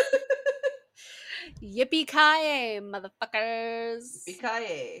 Yippee-ki-yay, motherfuckers.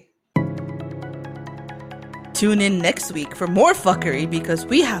 Yippee-ki-yay. Tune in next week for more fuckery because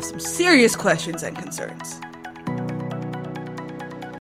we have some serious questions and concerns.